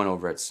 Everyone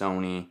over at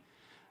Sony,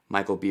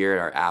 Michael Beard,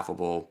 our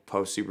affable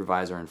post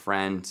supervisor and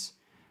friend,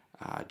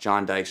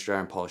 John Dykstra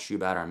and Paul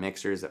Schubat, our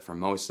mixers at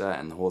Formosa,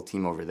 and the whole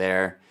team over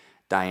there,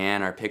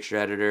 Diane, our picture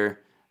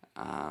editor,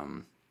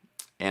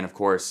 and of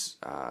course,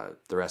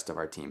 the rest of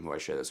our team who I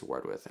share this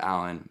award with,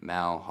 Alan,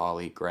 Mel,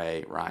 Holly,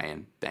 Gray,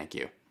 Ryan, thank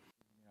you.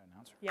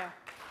 Yeah,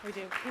 we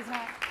do. He's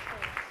not.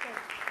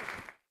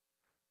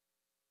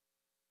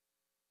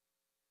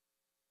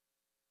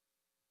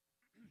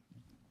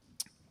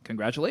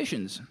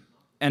 Congratulations.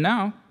 And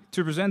now,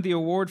 to present the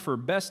award for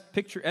Best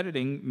Picture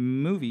Editing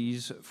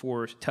Movies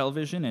for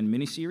Television and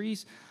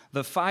Miniseries,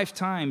 the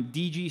 5-time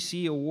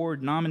DGC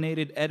Award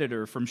nominated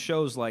editor from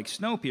shows like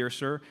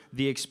Snowpiercer,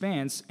 The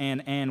Expanse,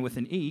 and Anne with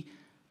an E,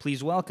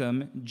 please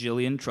welcome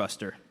Jillian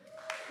Truster.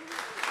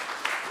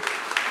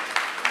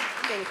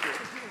 Thank you.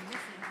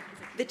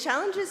 The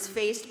challenges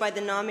faced by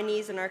the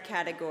nominees in our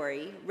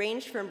category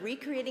range from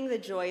recreating the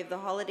joy of the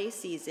holiday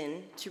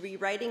season to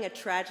rewriting a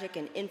tragic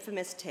and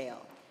infamous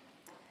tale.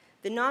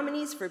 The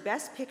nominees for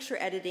Best Picture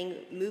Editing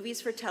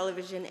Movies for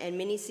Television and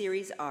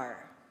Miniseries are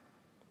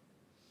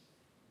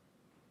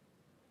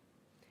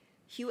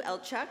Hugh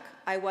Elchuk,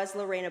 I Was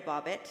Lorena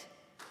Bobbitt,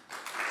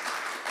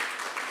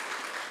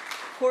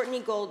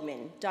 Courtney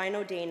Goldman,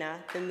 Dino Dana,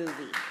 The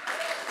Movie,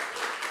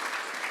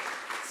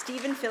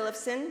 Stephen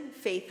Phillipson,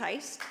 Faith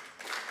Heist,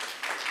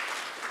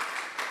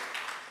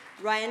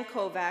 Ryan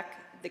Kovac,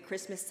 The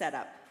Christmas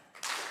Setup.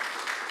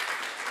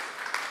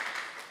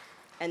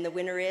 And the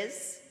winner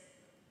is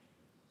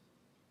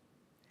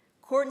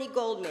Courtney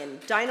Goldman,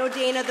 Dino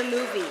Dana, The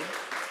Movie.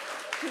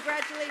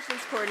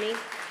 Congratulations, Courtney.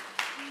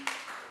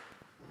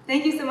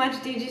 Thank you so much,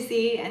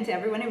 DGC, and to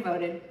everyone who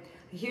voted.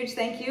 A huge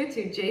thank you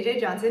to JJ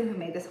Johnson, who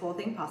made this whole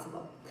thing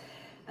possible,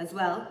 as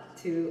well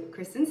to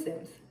Kristen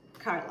Sims,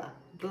 Carla,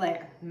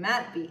 Blair,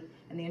 Matt B.,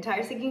 and the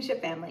entire Sinking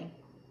Ship family.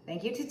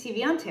 Thank you to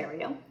TV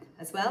Ontario,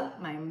 as well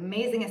my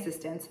amazing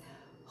assistants,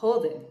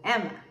 Holden,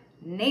 Emma,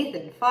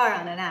 Nathan,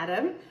 Farhan, and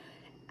Adam,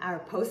 our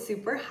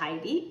post-super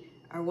Heidi,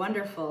 our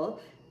wonderful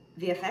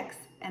VFX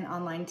and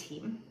online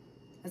team.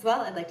 As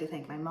well, I'd like to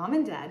thank my mom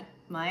and dad,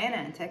 Maya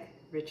and Antek,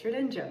 Richard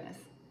and Jonas.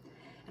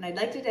 And I'd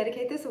like to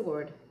dedicate this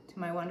award to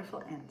my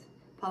wonderful aunt,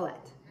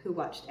 Paulette, who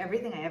watched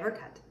everything I ever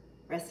cut.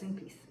 Rest in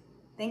peace.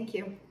 Thank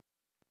you.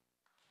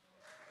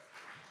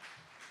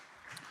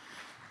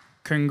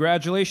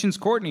 Congratulations,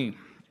 Courtney.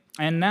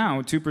 And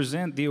now, to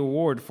present the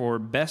award for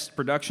Best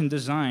Production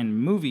Design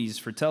Movies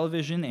for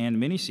Television and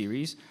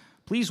Miniseries,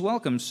 please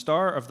welcome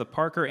star of the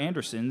Parker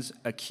Andersons,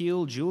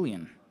 Akil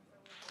Julian.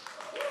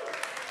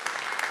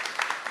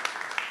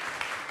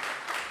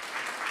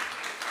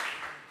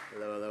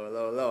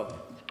 Hello.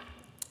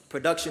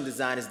 Production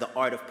design is the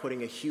art of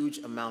putting a huge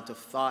amount of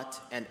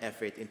thought and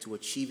effort into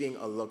achieving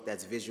a look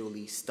that's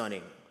visually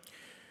stunning.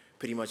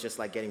 Pretty much just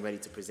like getting ready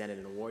to present at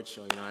an award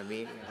show, you know what I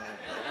mean?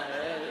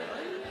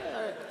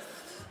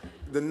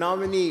 The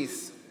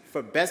nominees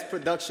for Best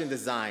Production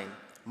Design,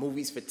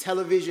 Movies for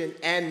Television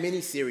and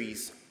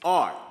Miniseries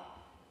are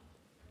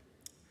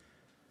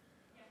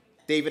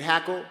David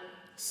Hackle,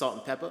 Salt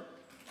and Pepper,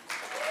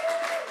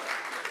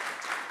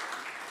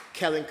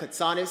 Kellen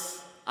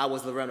Katsanis, I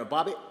Was Lorena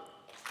Bobbitt,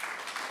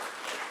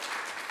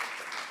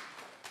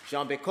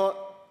 Jean Bécotte,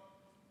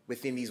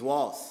 Within These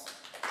Walls,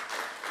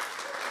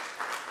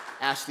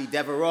 Ashley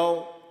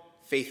Devereaux,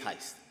 Faith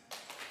Heist.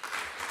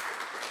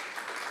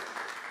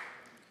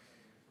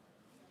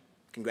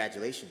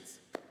 Congratulations.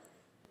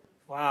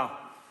 Wow.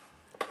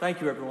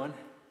 Thank you, everyone.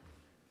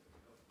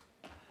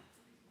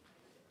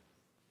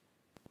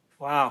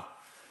 Wow.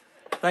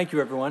 Thank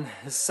you, everyone.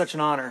 This is such an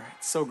honor.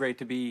 It's so great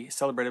to be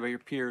celebrated by your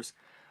peers.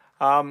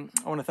 I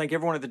want to thank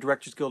everyone at the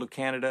Directors Guild of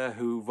Canada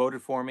who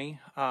voted for me,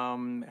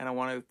 and I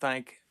want to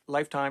thank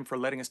Lifetime for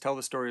letting us tell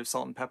the story of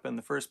Salt and Pepper in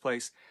the first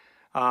place.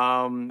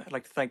 I'd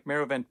like to thank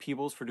Mayor Van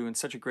Peebles for doing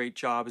such a great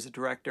job as a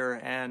director,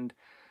 and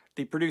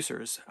the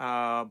producers,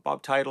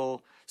 Bob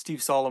Title, Steve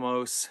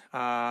Solomos,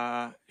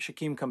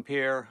 Shakim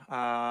Kampir,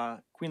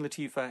 Queen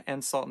Latifah,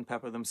 and Salt and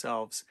Pepper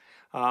themselves.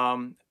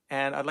 And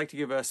I'd like to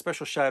give a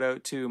special shout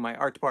out to my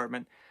art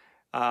department,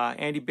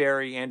 Andy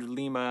Barry, Andrew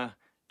Lima,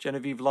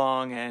 Genevieve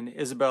Long, and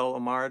Isabel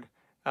Omard,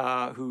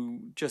 who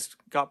just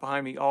got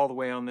behind me all the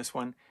way on this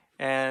one.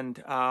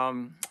 And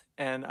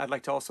I'd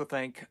like to also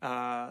thank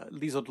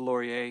Liesl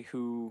Delorier,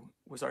 who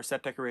was our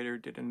set decorator,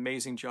 did an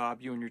amazing job.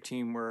 You and your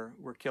team were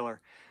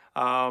killer.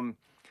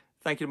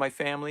 Thank you to my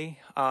family,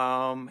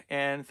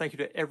 and thank you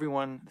to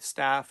everyone, the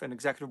staff and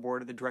executive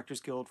board of the Directors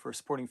Guild for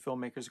supporting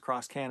filmmakers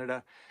across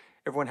Canada.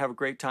 Everyone have a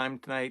great time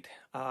tonight.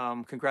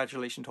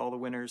 Congratulations to all the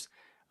winners.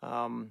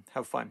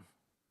 Have fun.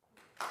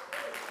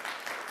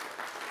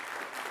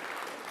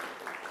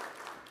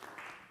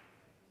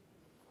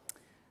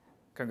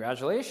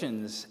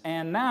 Congratulations.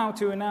 And now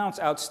to announce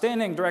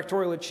Outstanding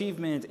Directorial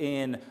Achievement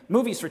in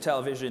Movies for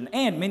Television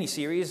and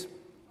Miniseries,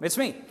 it's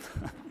me.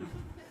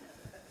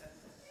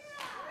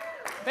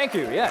 Thank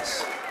you,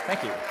 yes,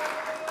 thank you.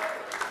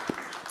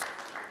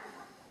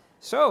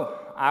 So,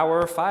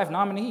 our 5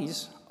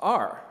 nominees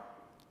are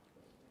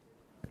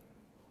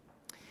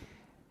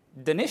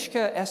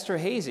Danishka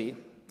Esterhazy,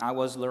 I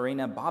was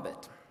Lorena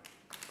Bobbitt.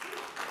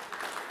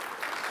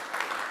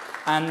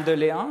 Anne de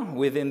Leon,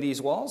 Within These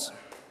Walls.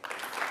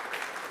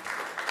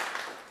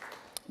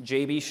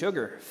 J.B.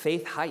 Sugar,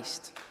 Faith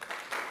Heist.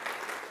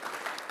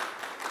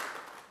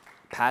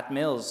 Pat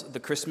Mills, The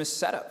Christmas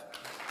Setup.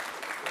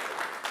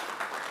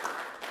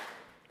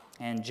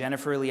 And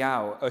Jennifer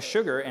Liao, A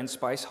Sugar and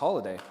Spice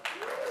Holiday.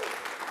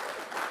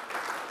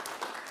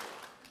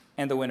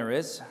 And the winner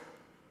is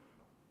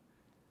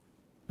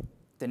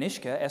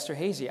Danishka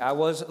Esterhazy, I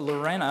was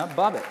Lorena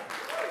Bobbitt.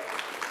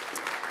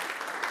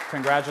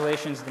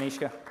 Congratulations,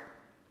 Danishka.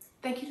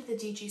 Thank you to the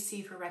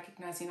DGC for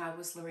recognizing I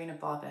was Lorena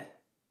Bobbitt.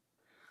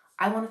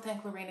 I want to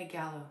thank Lorena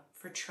Gallo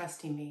for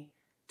trusting me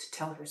to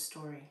tell her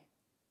story.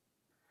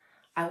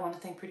 I want to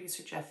thank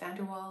producer Jeff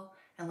Vanderwall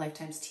and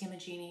Lifetime's Tia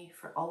Magini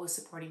for always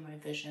supporting my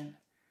vision.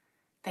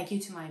 Thank you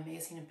to my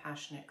amazing and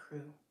passionate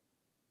crew.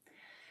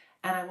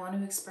 And I want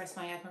to express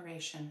my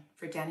admiration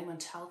for Danny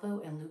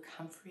Montalvo and Luke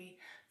Humphrey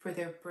for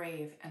their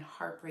brave and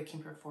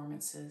heartbreaking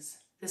performances.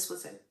 This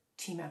was a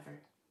team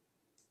effort.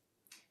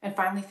 And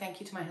finally, thank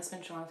you to my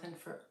husband Jonathan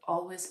for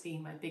always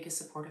being my biggest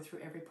supporter through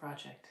every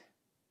project.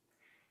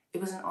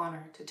 It was an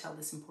honor to tell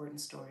this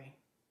important story.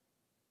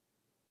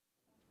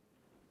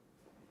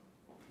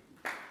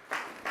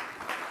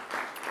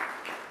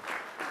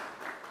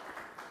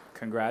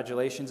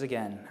 Congratulations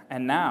again.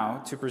 And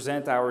now, to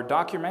present our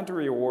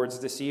documentary awards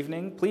this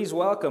evening, please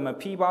welcome a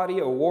Peabody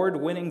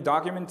Award-winning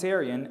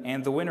documentarian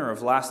and the winner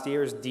of last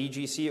year's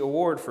DGC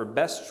Award for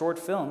Best Short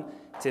Film,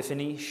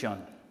 Tiffany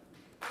Shun.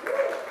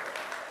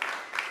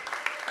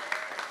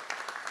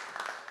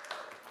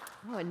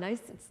 Oh,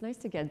 it's nice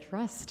to get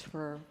dressed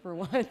for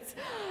once.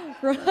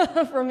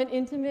 From an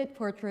intimate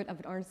portrait of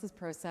an artist's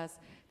process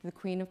to the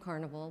Queen of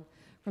Carnival,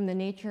 from the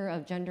nature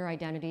of gender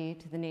identity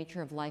to the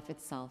nature of life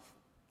itself.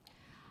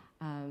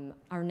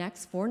 Our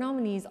next 4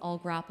 nominees all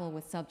grapple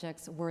with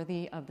subjects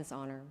worthy of this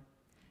honor.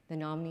 The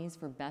nominees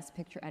for Best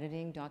Picture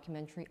Editing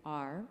Documentary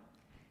are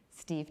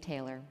Steve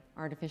Taylor,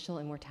 Artificial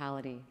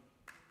Immortality.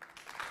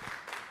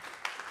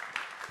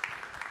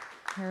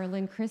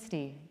 Carolyn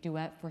Christie,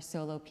 Duet for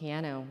Solo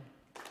Piano.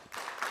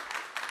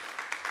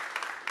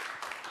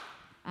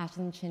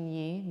 Ashlyn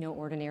Chin-Yi, No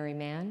Ordinary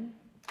Man.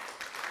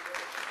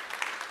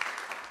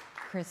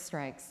 Chris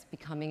Strikes,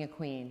 Becoming a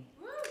Queen.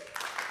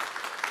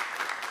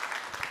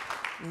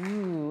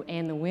 Ooh,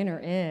 and the winner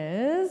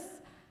is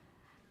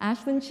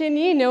Ashlyn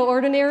Chin-Yi, No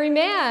Ordinary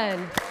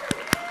Man.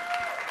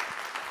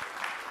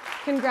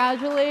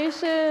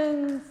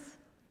 Congratulations.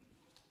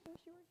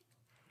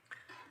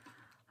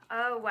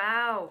 Oh,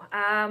 wow.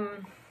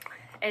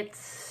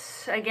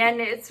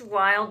 It's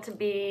wild to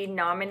be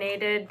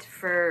nominated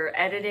for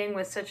editing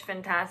with such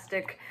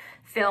fantastic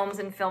films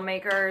and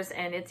filmmakers,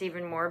 and it's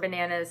even more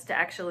bananas to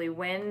actually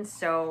win.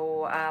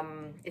 So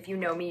if you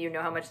know me, you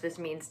know how much this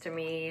means to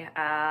me.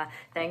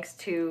 Thanks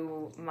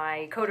to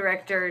my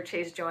co-director,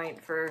 Chase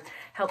Joint, for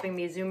helping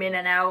me zoom in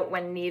and out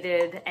when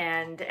needed,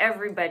 and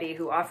everybody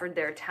who offered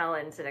their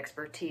talents and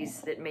expertise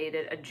that made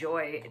it a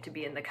joy to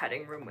be in the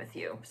cutting room with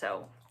you.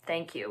 So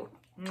thank you.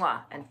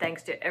 Mwah. And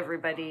thanks to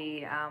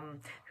everybody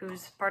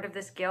who's part of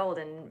this guild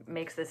and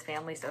makes this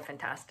family so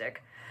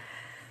fantastic.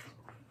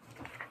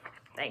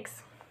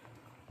 Thanks.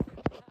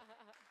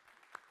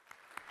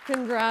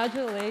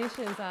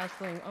 Congratulations,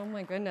 Ashlyn. Oh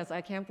my goodness,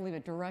 I can't believe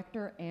it.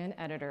 Director and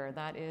editor.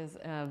 That is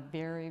a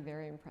very,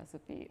 very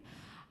impressive feat.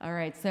 All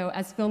right, so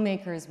as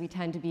filmmakers, we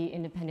tend to be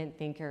independent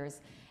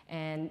thinkers.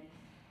 And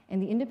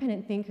the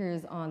independent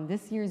thinkers on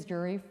this year's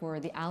jury for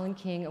the Alan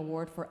King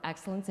Award for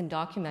Excellence in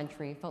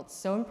Documentary felt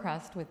so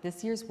impressed with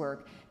this year's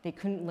work, they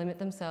couldn't limit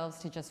themselves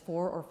to just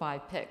 4 or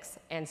 5 picks.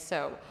 And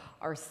so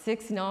our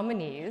 6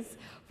 nominees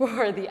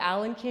for the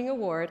Alan King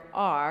Award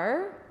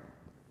are...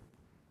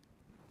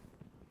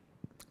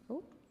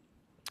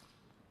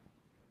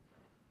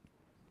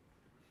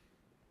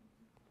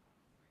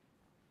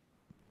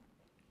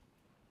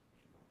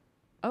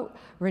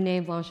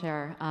 Renee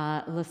Blanchard,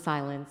 Le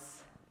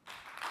Silence.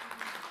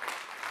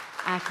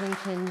 Ashlyn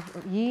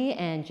Chin-Yi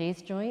and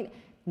Jace Joint,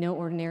 No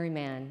Ordinary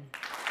Man.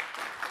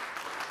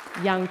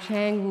 Yang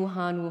Chang,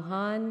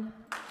 Wuhan.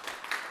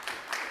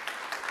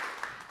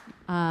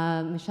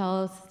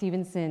 Michelle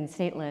Stevenson,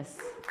 Stateless.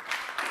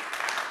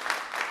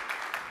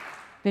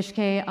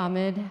 Bishke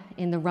Ahmed,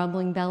 In the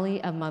Rumbling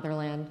Belly of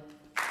Motherland.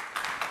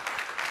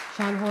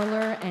 Sean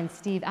Horler and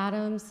Steve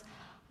Adams,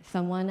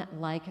 Someone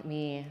Like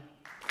Me.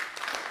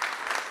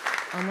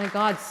 Oh my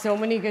God, so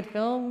many good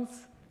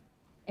films.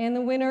 And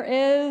the winner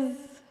is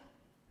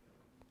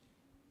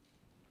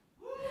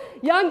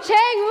Young Chang,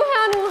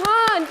 Wuhan,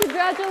 Wuhan.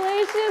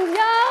 Congratulations,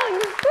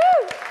 Young.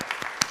 Woo!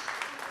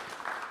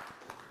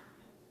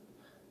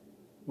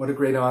 What a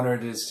great honor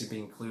it is to be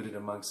included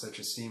among such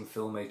esteemed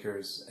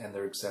filmmakers and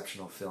their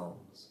exceptional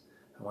films.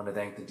 I want to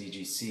thank the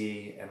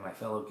DGC and my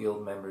fellow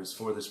guild members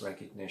for this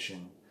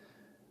recognition,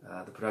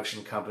 the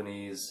production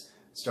companies,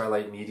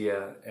 Starlight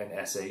Media and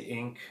SA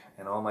Inc.,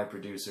 and all my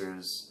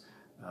producers,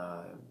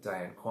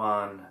 Diane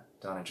Kwan,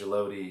 Donna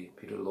Gelotti,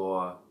 Peter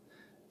Law,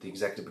 the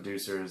executive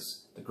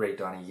producers, the great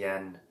Donnie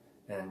Yen,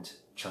 and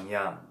Cheng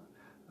Yang.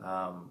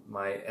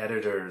 My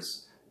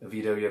editors,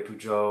 Evito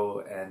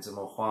Yepuzhou and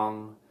Zimo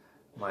Huang,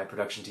 my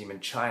production team in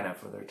China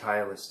for their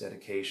tireless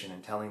dedication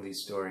in telling these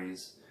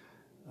stories,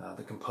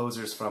 the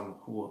composers from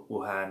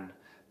Wuhan,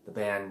 the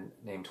band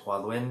named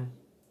Hualun,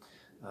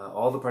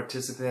 all the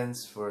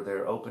participants for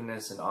their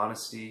openness and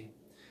honesty.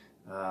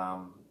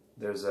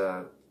 There's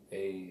a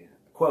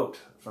quote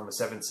from a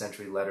 7th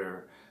century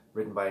letter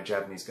written by a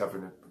Japanese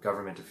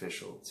government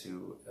official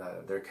to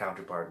their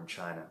counterpart in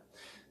China.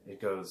 It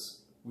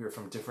goes, "We are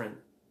from different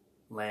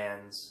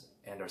lands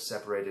and are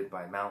separated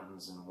by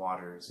mountains and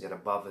waters, yet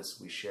above us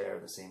we share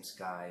the same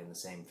sky and the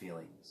same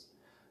feelings."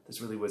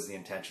 This really was the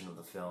intention of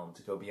the film,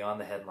 to go beyond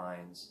the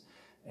headlines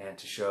and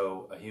to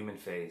show a human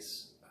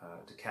face,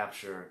 to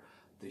capture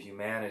the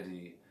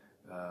humanity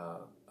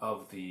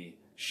of the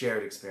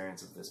shared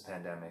experience of this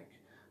pandemic,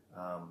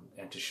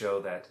 and to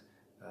show that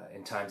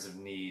in times of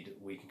need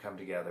we can come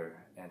together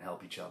and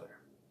help each other.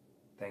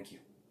 Thank you.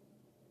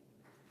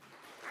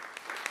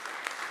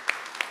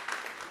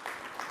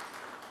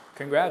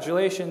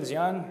 Congratulations,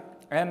 Young.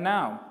 And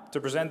now, to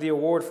present the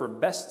award for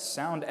Best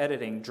Sound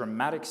Editing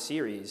Dramatic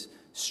Series,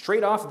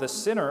 straight off The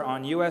Sinner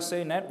on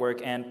USA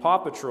Network and Paw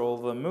Patrol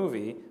the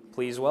movie,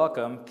 please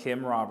welcome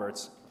Kim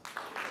Roberts.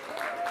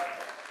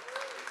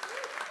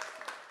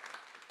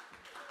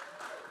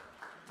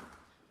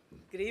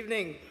 Good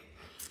evening.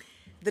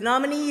 The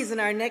nominees in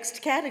our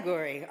next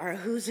category are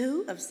who's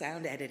who of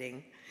sound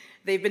editing.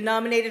 They've been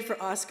nominated for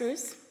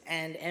Oscars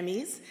and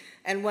Emmys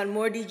and won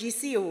more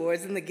DGC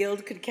Awards than the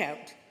Guild could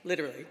count,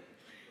 literally.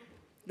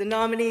 The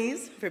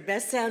nominees for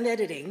Best Sound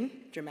Editing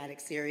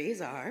Dramatic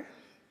Series are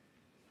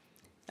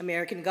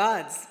American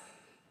Gods,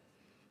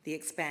 The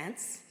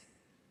Expanse,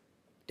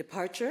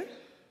 Departure,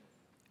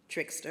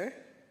 Trickster,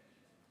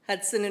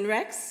 Hudson and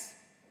Rex,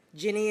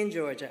 Ginny and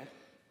Georgia.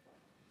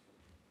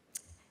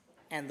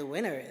 And the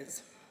winner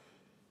is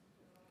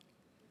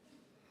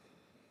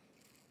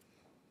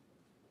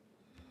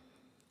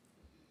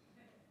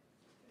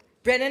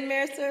Brennan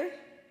Mercer.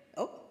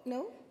 Oh,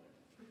 no.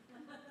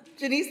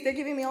 Janice, they're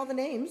giving me all the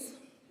names.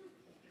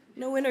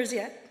 No winners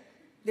yet.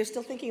 They're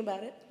still thinking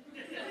about it.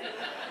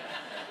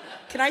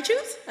 Can I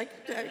choose? I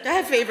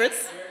have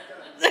favorites.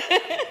 The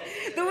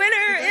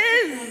winner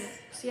is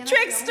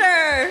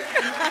Trickster.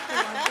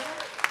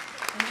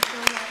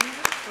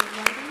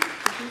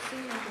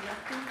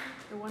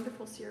 The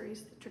wonderful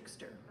series, The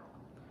Trickster.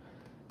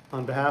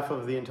 On behalf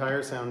of the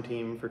entire sound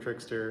team for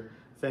Trickster,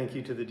 thank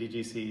you to the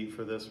DGC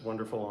for this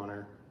wonderful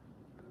honor.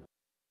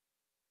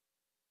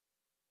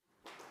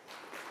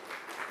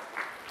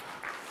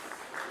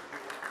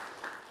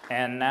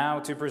 And now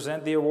to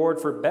present the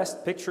award for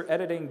Best Picture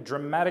Editing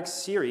Dramatic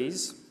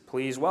Series,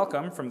 please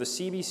welcome from the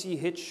CBC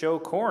hit show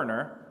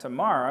Coroner,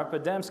 Tamara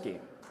Podemski.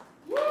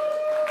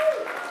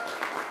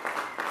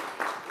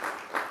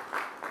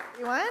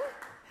 Everyone?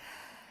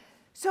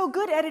 So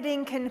good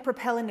editing can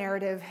propel a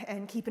narrative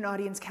and keep an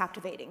audience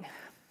captivated.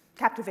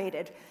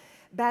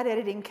 Bad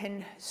editing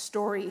can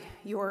story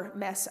your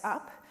mess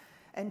up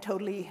and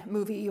totally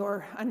movie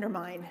your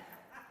undermine.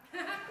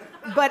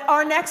 But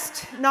our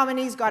next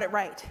nominees got it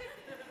right.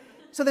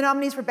 So the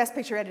nominees for Best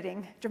Picture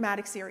Editing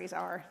Dramatic Series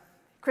are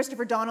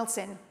Christopher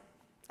Donaldson,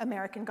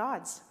 American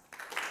Gods.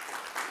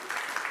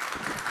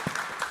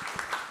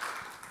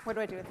 What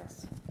do I do with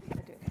this?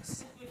 I do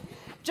this.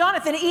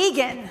 Jonathan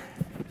Egan,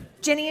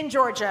 Ginny and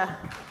Georgia.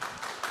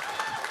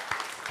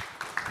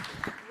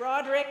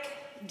 Roderick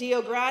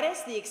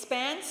Diogratis, The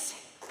Expanse.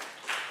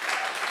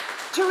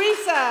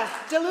 Teresa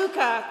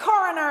DeLuca,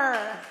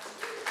 Coroner.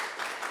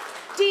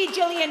 D.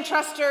 Gillian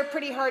Truster,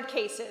 Pretty Hard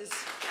Cases.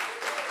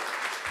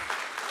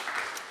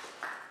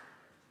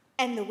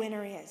 And the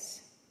winner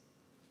is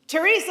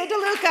Teresa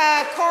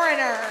DeLuca,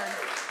 Coroner.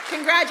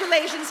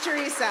 Congratulations,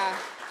 Teresa.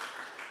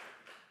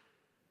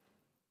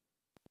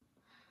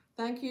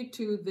 Thank you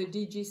to the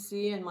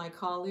DGC and my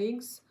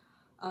colleagues.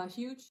 Thank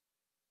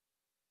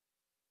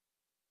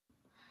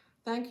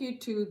you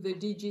to the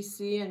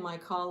DGC and my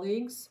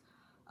colleagues.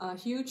 A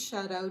huge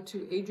shout out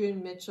to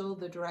Adrienne Mitchell,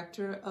 the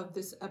director of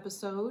this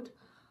episode.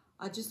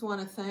 I just want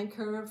to thank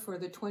her for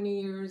the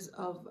 20 years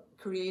of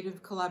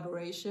creative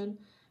collaboration,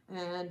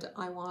 and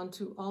I want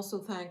to also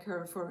thank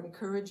her for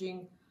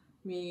encouraging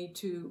me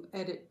to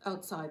edit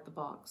outside the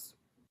box.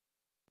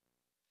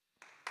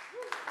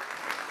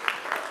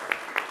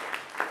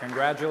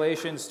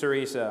 Congratulations,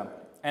 Teresa.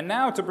 And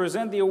now to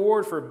present the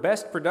award for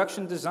Best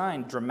Production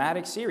Design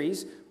Dramatic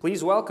Series,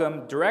 please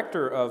welcome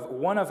Director of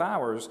One of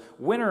Ours,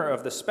 winner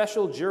of the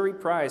Special Jury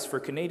Prize for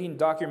Canadian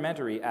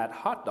Documentary at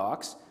Hot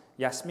Docs,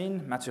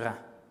 Yasmine Mathurin.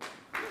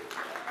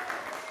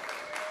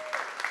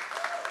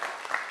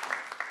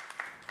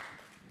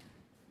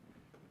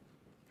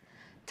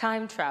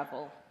 Time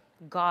travel,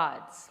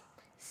 gods,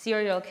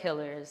 serial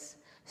killers,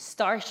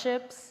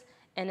 starships,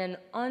 and an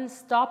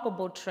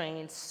unstoppable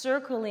train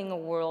circling a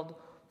world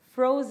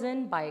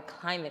frozen by a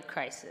climate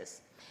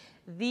crisis.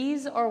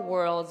 These are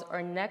worlds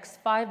our next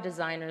 5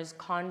 designers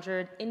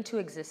conjured into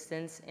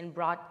existence and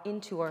brought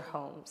into our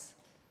homes.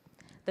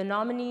 The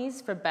nominees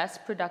for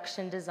Best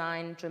Production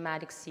Design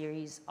Dramatic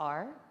Series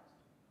are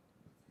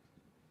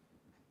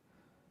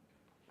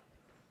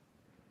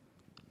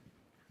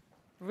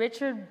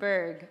Richard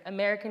Berg,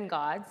 American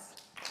Gods,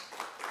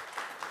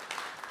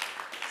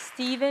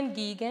 Stephen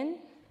Geoghegan,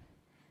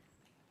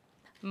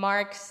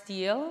 Mark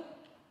Steele,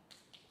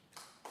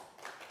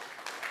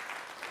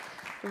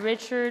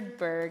 Richard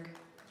Berg,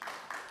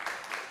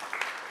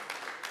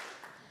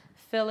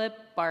 Philip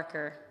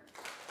Barker.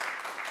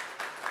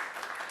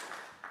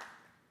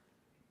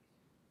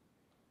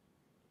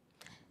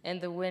 And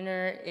the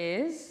winner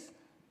is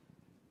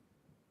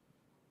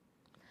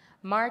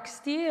Mark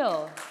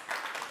Steele.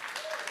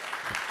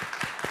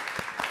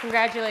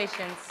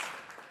 Congratulations.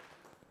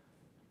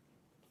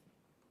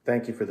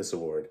 Thank you for this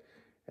award,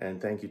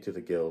 and thank you to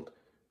the Guild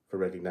for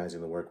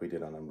recognizing the work we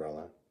did on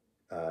Umbrella.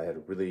 I had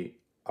a really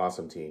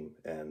awesome team,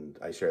 and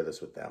I share this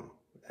with them.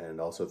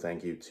 And also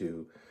thank you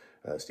to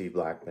Steve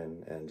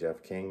Blackman and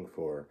Jeff King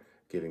for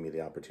giving me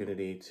the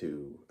opportunity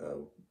to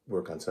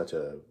work on such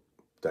a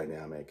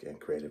dynamic and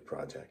creative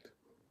project.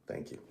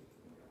 Thank you.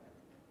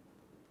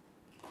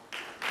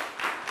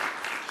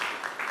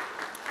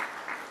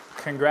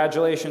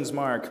 Congratulations,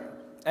 Mark.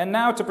 And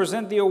now to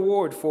present the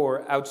award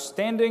for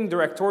Outstanding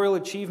Directorial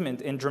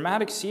Achievement in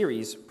Dramatic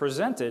Series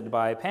presented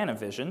by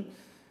Panavision,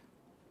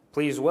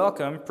 please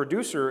welcome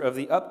producer of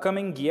the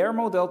upcoming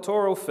Guillermo del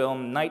Toro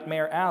film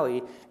Nightmare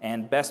Alley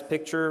and Best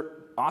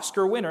Picture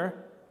Oscar winner,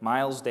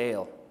 Miles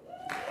Dale.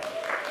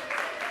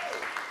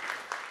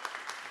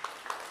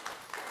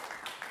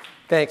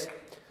 Thanks.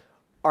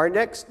 Our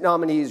next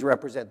nominees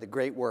represent the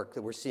great work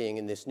that we're seeing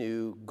in this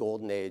new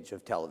golden age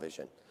of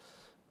television.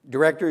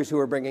 Directors who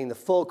are bringing the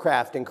full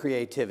craft and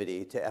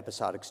creativity to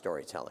episodic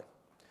storytelling.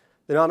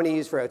 The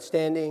nominees for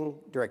Outstanding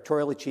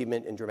Directorial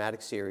Achievement in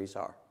Dramatic Series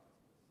are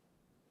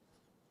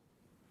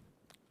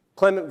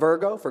Clement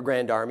Virgo for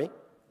Grand Army,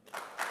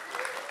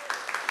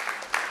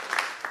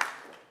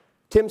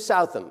 Tim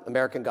Southam,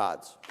 American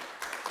Gods,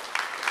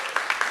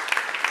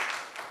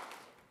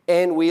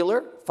 Ann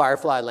Wheeler,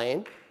 Firefly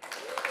Lane,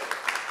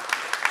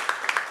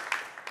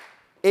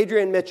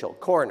 Adrian Mitchell,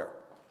 Coroner,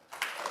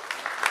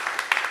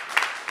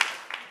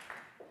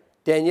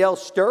 Danielle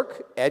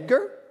Stirk,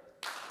 Edgar,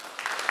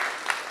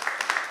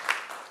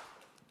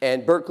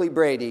 and Berkeley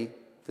Brady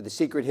for The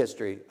Secret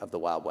History of the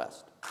Wild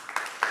West.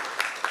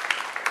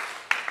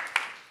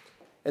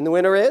 And the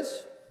winner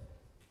is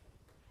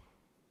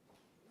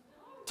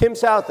Tim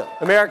Southam,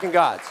 American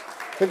Gods.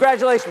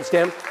 Congratulations,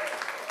 Tim.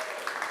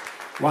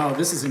 Wow,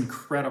 this is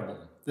incredible.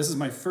 This is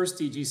my first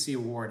DGC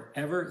award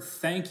ever.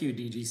 Thank you,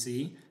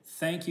 DGC.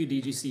 Thank you,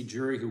 DGC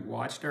jury who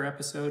watched our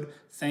episode.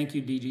 Thank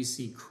you,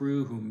 DGC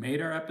crew who made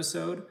our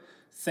episode.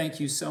 Thank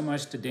you so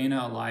much to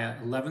Dana Elia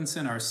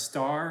Levinson, our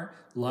star,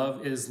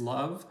 Love is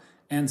Love,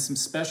 and some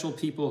special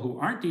people who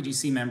aren't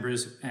DGC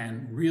members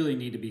and really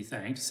need to be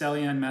thanked.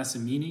 Sally-Ann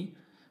Massimini,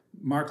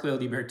 Marc Léo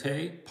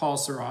Liberté, Paul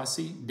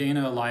Sarasi,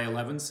 Dana Elia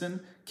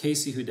Levinson,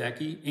 Casey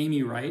Hudecki,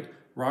 Amy Wright,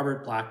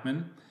 Robert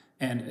Blackman,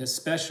 and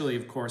especially,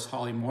 of course,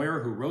 Holly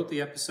Moyer, who wrote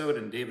the episode,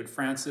 and David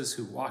Francis,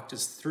 who walked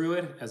us through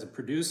it as a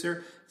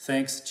producer.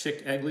 Thanks,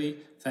 Chick Egley.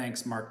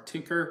 Thanks, Mark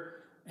Tinker.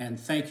 And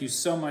thank you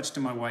so much to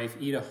my wife,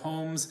 Ida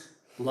Holmes.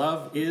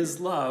 Love is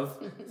love.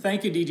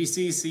 Thank you,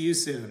 DGC. See you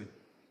soon.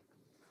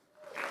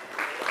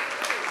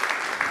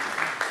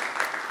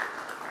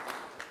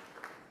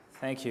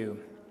 Thank you.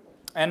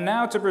 And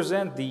now to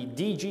present the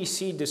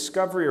DGC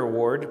Discovery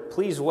Award,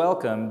 please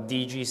welcome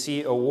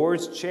DGC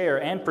Awards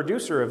Chair and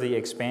Producer of The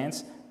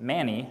Expanse,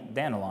 Manny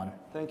Danilon.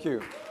 Thank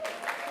you.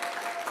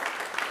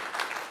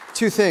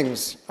 2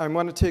 things. I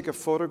want to take a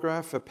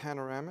photograph, a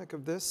panoramic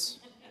of this,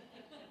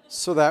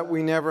 so that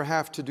we never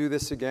have to do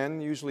this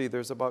again. Usually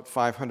there's about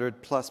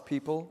 500 plus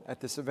people at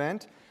this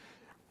event.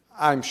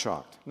 I'm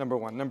shocked, number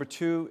 1. Number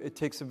 2, it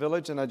takes a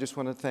village, and I just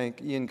want to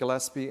thank Ian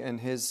Gillespie and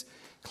his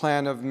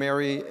clan of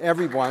Mary,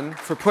 everyone,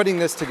 for putting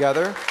this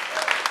together.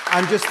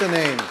 I'm just a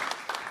name.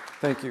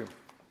 Thank you.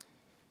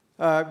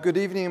 Good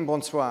evening and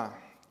bonsoir.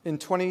 In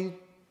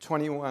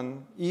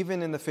 2021,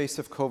 even in the face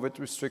of COVID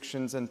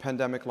restrictions and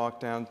pandemic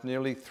lockdowns,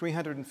 nearly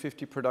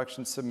 350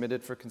 productions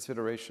submitted for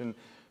consideration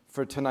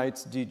for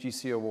tonight's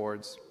DGC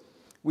Awards.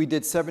 We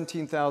did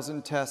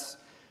 17,000 tests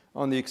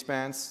on The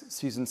Expanse,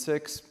 Season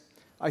 6.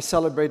 I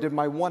celebrated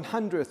my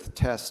 100th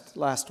test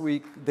last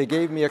week. They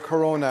gave me a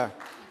Corona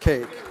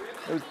cake.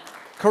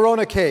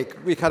 Corona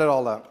cake, we cut it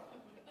all out.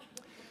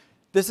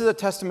 This is a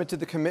testament to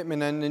the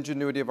commitment and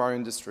ingenuity of our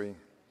industry.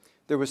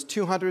 There was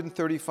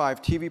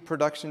 235 TV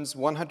productions,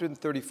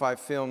 135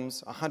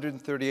 films,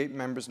 138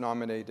 members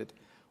nominated.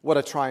 What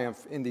a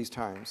triumph in these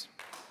times.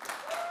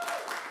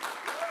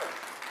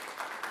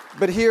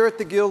 But here at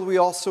the Guild, we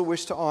also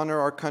wish to honor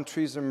our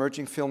country's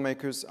emerging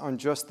filmmakers on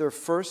just their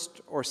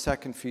first or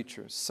second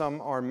features. Some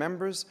are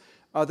members,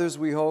 others,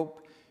 we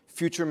hope,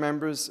 future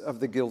members of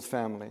the Guild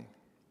family.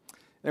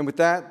 And with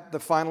that, the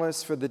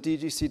finalists for the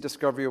DGC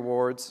Discovery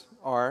Awards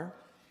are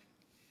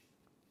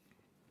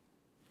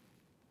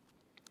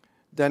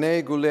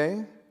Danae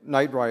Goulet,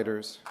 Night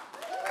Riders.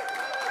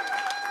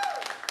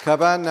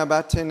 Kaba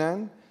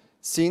Nabatenen,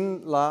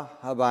 Sin La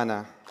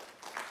Habana.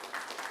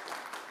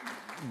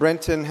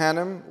 Brenton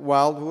Hannum,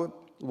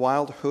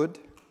 Wild Hood.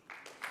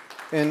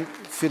 And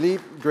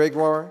Philippe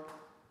Gregoire,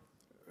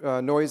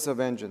 Noise of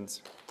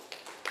Engines.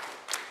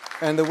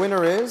 And the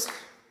winner is,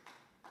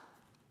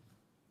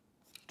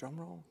 drum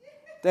roll,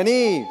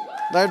 Denis,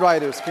 Night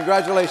Riders.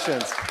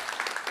 Congratulations.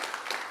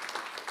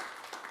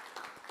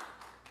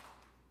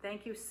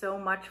 Thank you so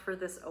much for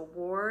this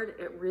award.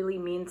 It really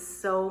means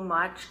so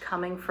much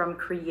coming from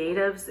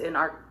creatives in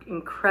our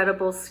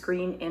incredible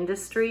screen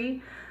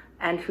industry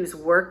and whose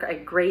work I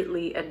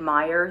greatly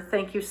admire.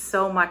 Thank you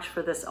so much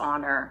for this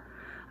honor.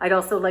 I'd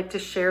also like to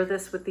share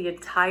this with the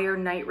entire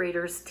Night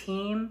Raiders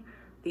team,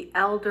 the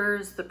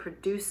elders, the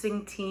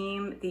producing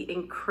team, the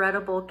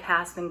incredible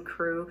cast and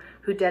crew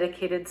who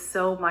dedicated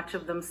so much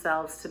of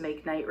themselves to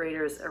make Night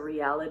Raiders a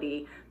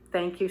reality.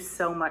 Thank you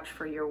so much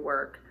for your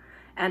work.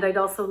 And I'd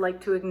also like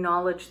to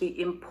acknowledge the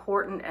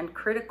important and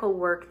critical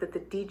work that the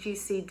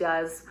DGC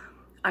does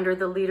under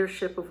the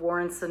leadership of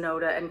Warren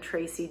Sonoda and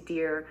Tracy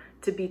Deer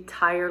to be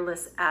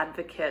tireless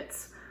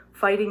advocates,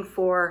 fighting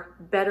for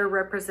better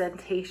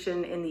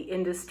representation in the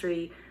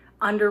industry,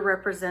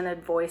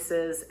 underrepresented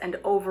voices, and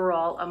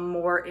overall a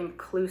more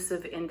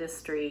inclusive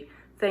industry.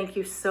 Thank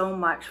you so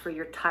much for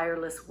your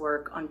tireless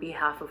work on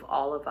behalf of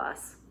all of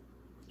us.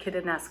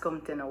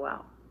 Kidanaskom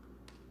Tinawao.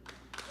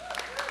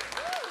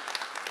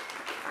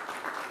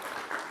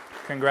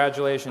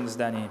 Congratulations,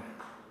 Danny.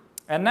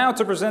 And now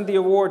to present the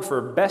award for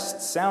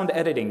Best Sound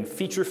Editing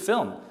Feature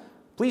Film.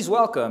 Please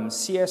welcome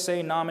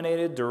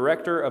CSA-nominated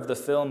director of the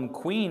film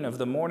Queen of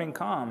the Morning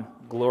Calm,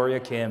 Gloria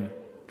Kim.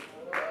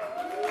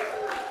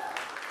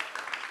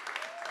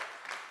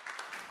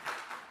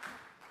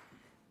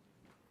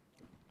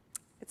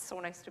 It's so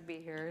nice to be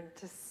here.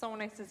 Just so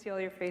nice to see all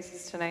your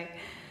faces tonight.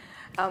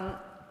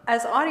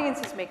 As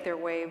audiences make their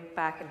way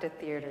back into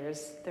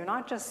theaters, they're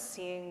not just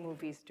seeing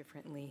movies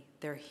differently,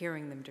 they're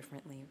hearing them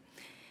differently.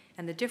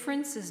 And the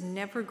difference is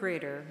never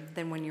greater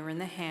than when you're in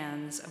the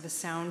hands of a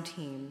sound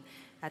team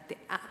at the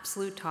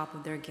absolute top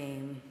of their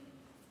game,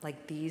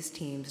 like these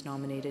teams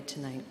nominated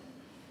tonight.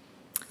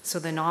 So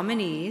the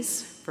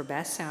nominees for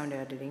Best Sound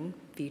Editing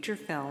Feature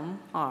Film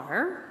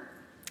are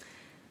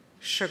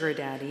Sugar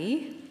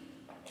Daddy,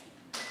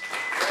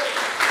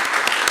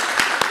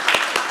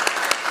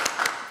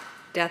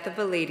 Death of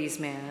a Ladies'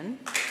 Man,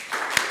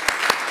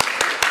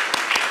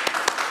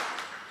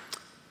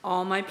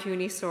 All My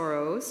Puny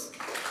Sorrows,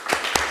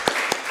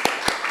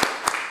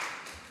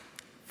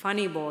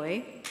 Funny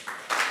Boy,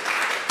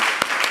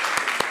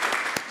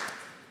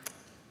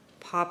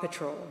 Paw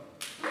Patrol,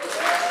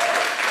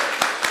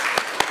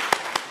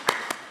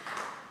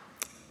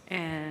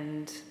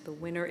 and the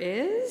winner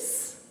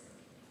is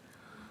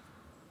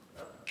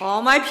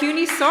All My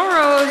Puny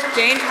Sorrows,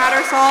 Jane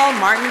Tattersall,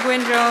 Martin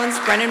Gwynne Jones,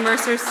 Brendan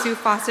Mercer, Sue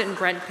Fawcett, and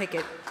Brent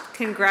Pickett.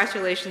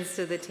 Congratulations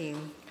to the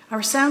team.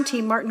 Our sound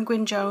team, Martin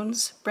Gwynne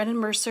Jones, Brendan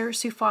Mercer,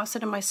 Sue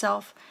Fawcett, and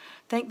myself,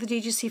 thank the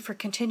DGC for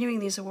continuing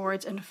these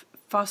awards and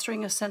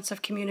fostering a sense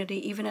of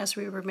community even as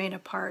we remain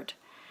apart.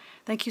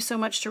 Thank you so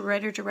much to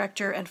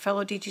writer-director and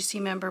fellow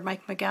DGC member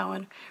Mike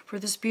McGowan for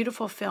this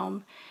beautiful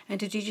film, and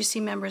to DGC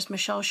members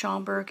Michelle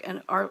Schomburg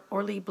and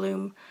Orly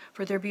Bloom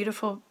for their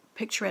beautiful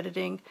picture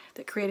editing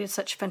that created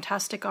such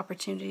fantastic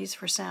opportunities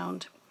for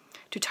sound.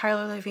 To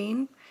Tyler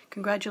Levine,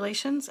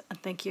 congratulations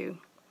and thank you.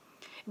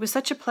 It was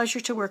such a pleasure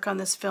to work on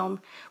this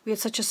film. We had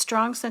such a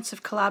strong sense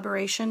of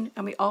collaboration,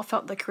 and we all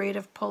felt the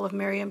creative pull of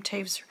Miriam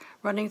Taves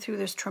running through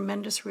this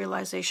tremendous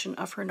realization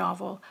of her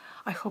novel.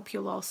 I hope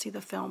you'll all see the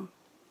film.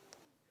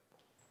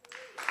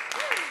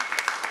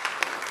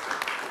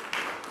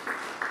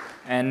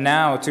 And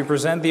now, to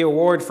present the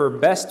award for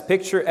Best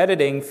Picture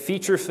Editing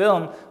Feature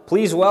Film,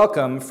 please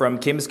welcome, from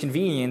Kim's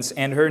Convenience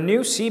and her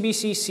new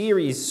CBC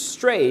series,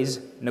 Strays,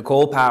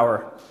 Nicole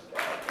Power.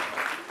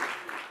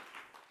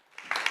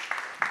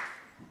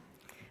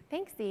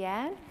 Thanks,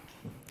 Ian.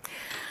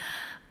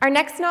 Our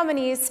next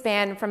nominees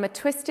span from a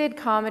twisted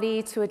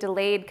comedy to a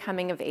delayed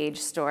coming-of-age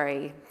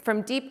story,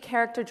 from deep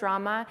character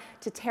drama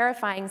to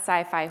terrifying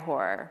sci-fi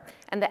horror,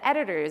 and the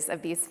editors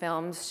of these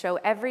films show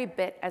every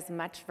bit as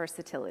much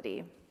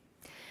versatility.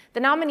 The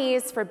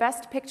nominees for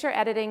Best Picture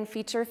Editing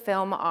Feature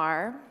Film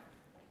are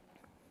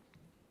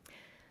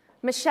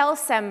Michelle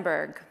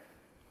Semberg,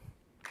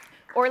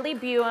 Orly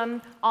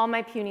Buem, All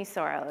My Puny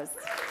Sorrows,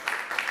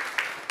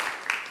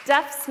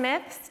 Duff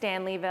Smith,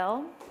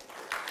 Stanleyville,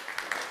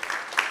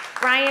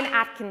 Brian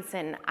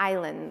Atkinson,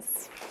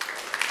 Islands.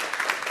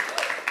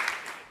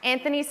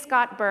 Anthony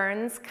Scott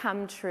Burns,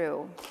 Come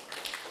True.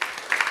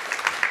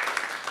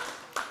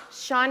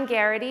 Sean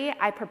Garrity,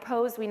 I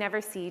Propose We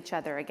Never See Each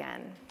Other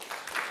Again.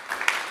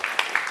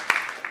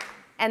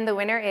 And the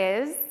winner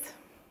is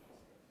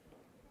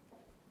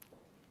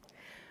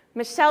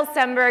Michelle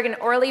Stenberg and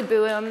Orly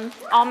Boom,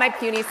 All My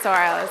Puny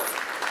Sorrows.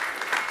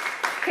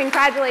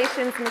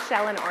 Congratulations,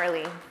 Michelle and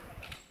Orly.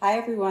 Hi,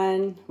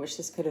 everyone. Wish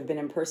this could have been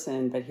in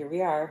person, but here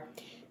we are.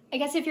 I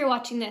guess if you're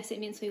watching this, it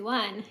means we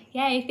won.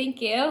 Yay, thank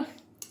you.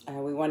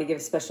 We want to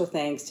give special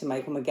thanks to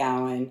Michael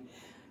McGowan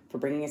for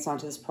bringing us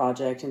onto this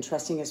project and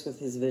trusting us with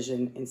his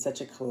vision in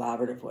such a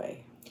collaborative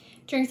way.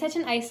 During such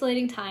an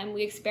isolating time,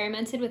 we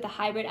experimented with a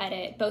hybrid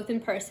edit, both in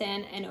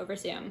person and over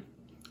Zoom,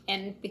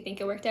 and we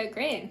think it worked out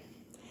great.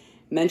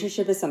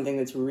 Mentorship is something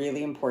that's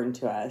really important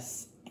to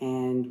us,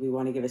 and we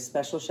want to give a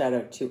special shout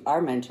out to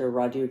our mentor,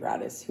 Radu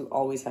Gratis, who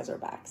always has our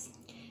backs.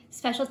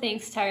 Special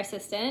thanks to our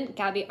assistant,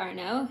 Gabby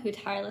Arno, who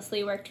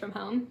tirelessly worked from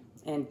home.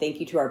 And thank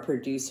you to our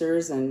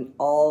producers and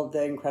all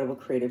the incredible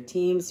creative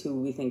teams who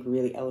we think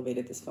really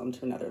elevated this film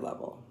to another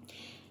level.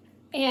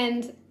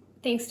 And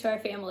thanks to our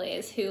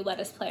families who let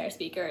us play our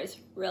speakers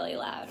really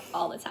loud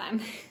all the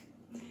time.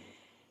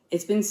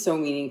 It's been so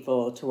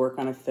meaningful to work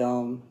on a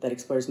film that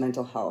explores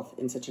mental health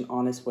in such an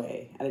honest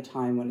way at a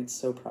time when it's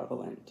so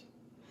prevalent.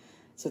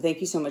 So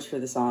thank you so much for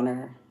this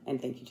honor, and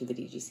thank you to the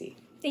DGC.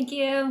 Thank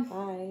you.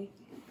 Bye.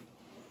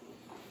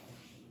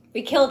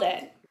 We killed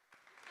it.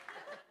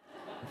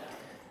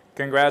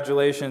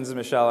 Congratulations,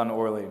 Michelle and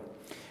Orly.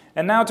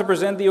 And now to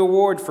present the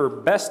award for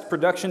Best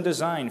Production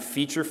Design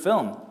Feature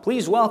Film,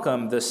 please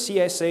welcome the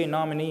CSA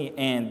nominee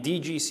and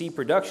DGC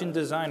production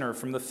designer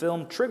from the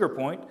film Trigger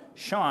Point,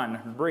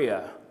 Sean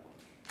Brea.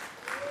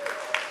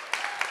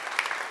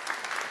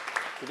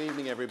 Good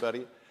evening,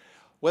 everybody.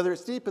 Whether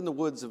it's deep in the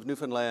woods of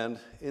Newfoundland,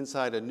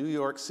 inside a New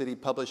York City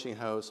publishing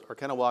house, or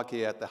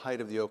Kanawaki at the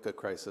height of the Oka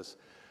crisis,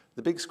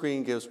 the big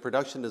screen gives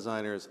production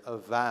designers a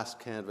vast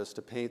canvas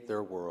to paint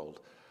their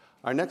world.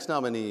 Our next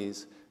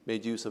nominees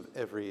made use of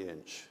every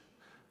inch.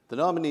 The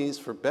nominees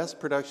for Best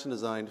Production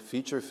Design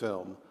Feature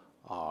Film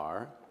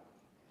are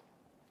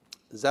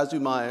Zazu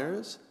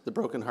Myers, The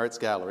Broken Hearts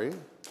Gallery,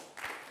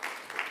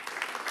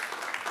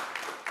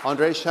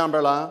 André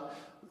Chamberlain,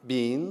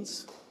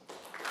 Beans,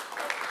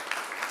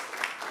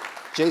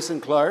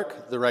 Jason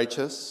Clark, The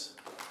Righteous,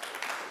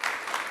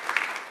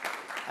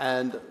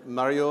 and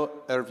Mario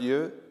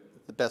Hervieux,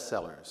 The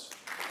Bestsellers.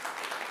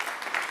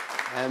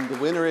 And the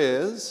winner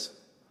is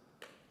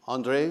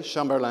André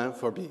Chamberlain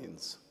for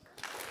Beans.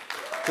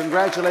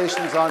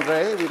 Congratulations,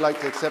 André. We'd like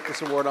to accept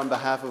this award on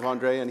behalf of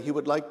André, and he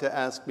would like to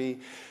ask me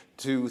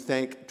to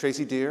thank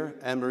Tracy Deer,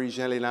 Anne-Marie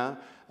Jean-Lélin,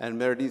 and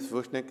Meredith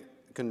Vuchnik.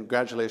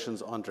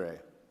 Congratulations, André.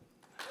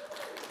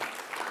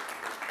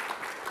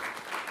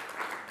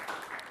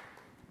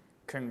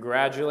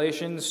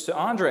 Congratulations to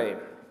André.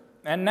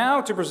 And now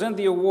to present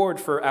the award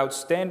for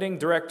Outstanding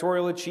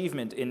Directorial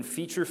Achievement in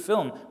Feature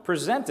Film,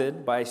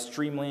 presented by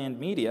Streamland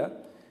Media.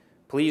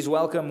 Please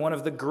welcome one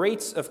of the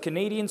greats of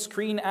Canadian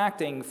screen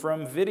acting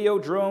from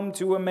Videodrome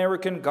to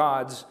American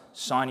Gods,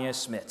 Sonia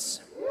Smits.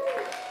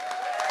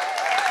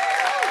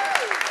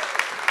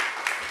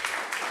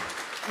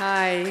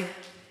 Hi.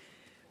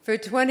 For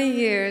 20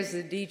 years,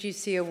 the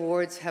DGC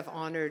Awards have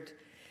honored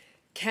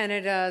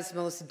Canada's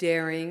most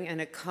daring and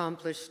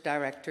accomplished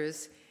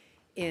directors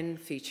in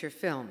feature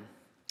film.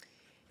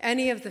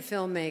 Any of the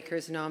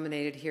filmmakers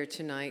nominated here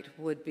tonight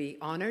would be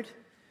honored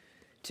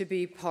to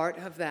be part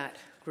of that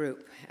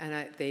group,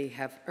 and they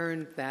have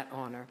earned that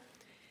honor.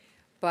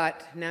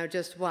 But now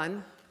just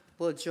one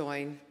will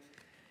join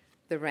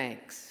the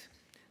ranks.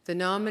 The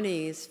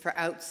nominees for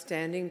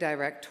Outstanding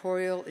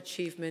Directorial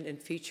Achievement in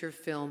Feature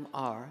Film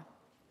are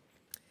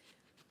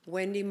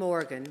Wendy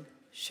Morgan,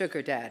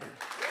 Sugar Daddy;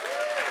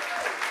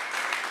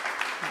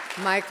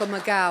 Michael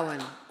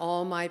McGowan,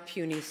 All My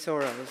Puny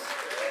Sorrows;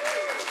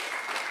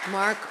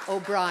 Mark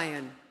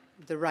O'Brien,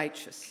 The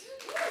Righteous;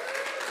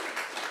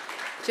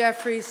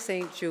 Jeffrey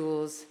St.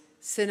 Jules,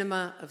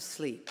 Cinema of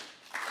Sleep;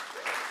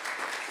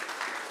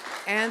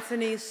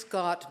 Anthony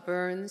Scott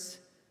Burns,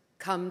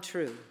 Come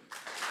True;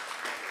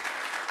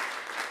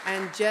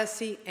 and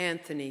Jesse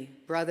Anthony,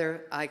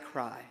 Brother I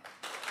Cry.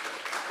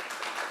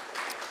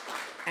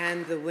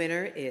 And the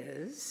winner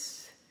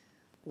is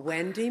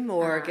Wendy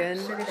Morgan,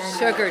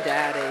 Sugar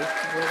Daddy.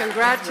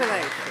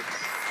 Congratulations.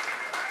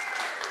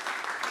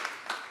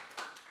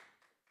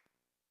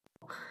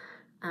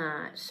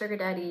 Sugar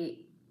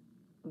Daddy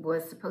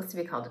was supposed to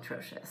be called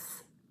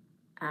Atrocious.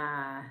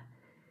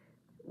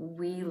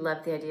 We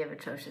love the idea of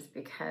Atrocious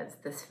because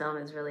this film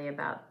is really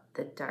about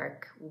the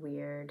dark,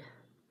 weird,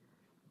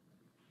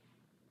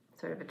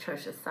 sort of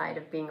atrocious side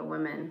of being a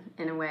woman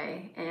in a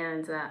way.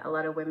 And a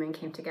lot of women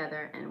came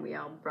together and we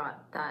all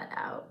brought that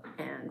out,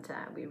 and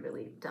we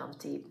really delved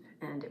deep,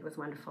 and it was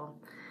wonderful.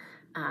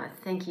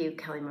 Thank you,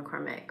 Kelly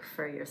McCormick,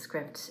 for your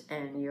script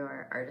and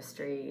your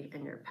artistry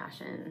and your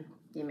passion.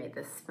 You made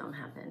this film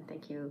happen.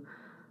 Thank you,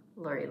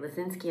 Laurie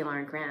Lazinski and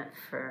Lauren Grant,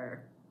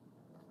 for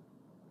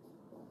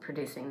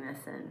producing this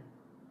and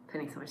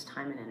putting so much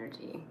time and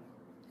energy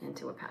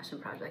into a passion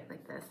project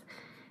like this.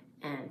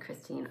 And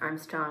Christine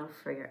Armstrong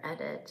for your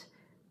edit,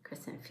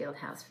 Kristen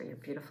Fieldhouse for your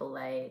beautiful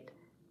light,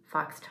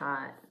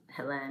 Foxtrot,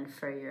 Helen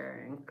for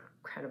your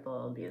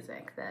incredible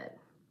music that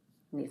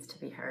needs to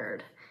be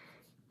heard,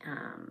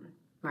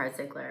 Mara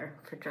Ziegler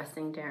for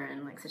dressing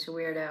Darren like such a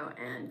weirdo,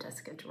 and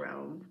Jessica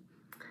Jerome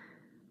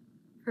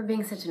for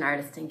being such an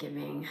artist and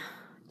giving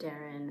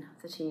Darren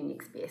such a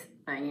unique space.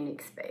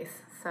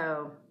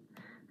 So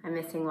I'm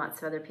missing lots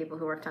of other people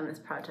who worked on this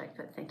project,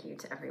 but thank you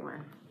to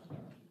everyone.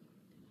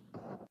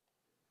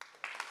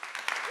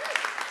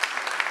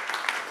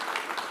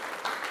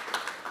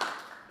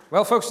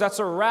 Well, folks, that's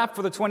a wrap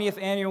for the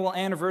 20th annual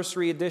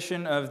anniversary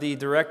edition of the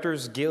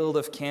Directors Guild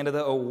of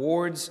Canada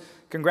Awards.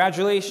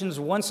 Congratulations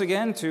once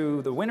again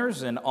to the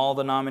winners and all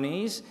the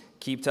nominees.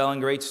 Keep telling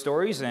great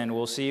stories, and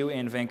we'll see you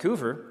in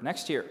Vancouver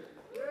next year.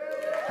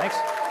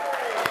 Thanks.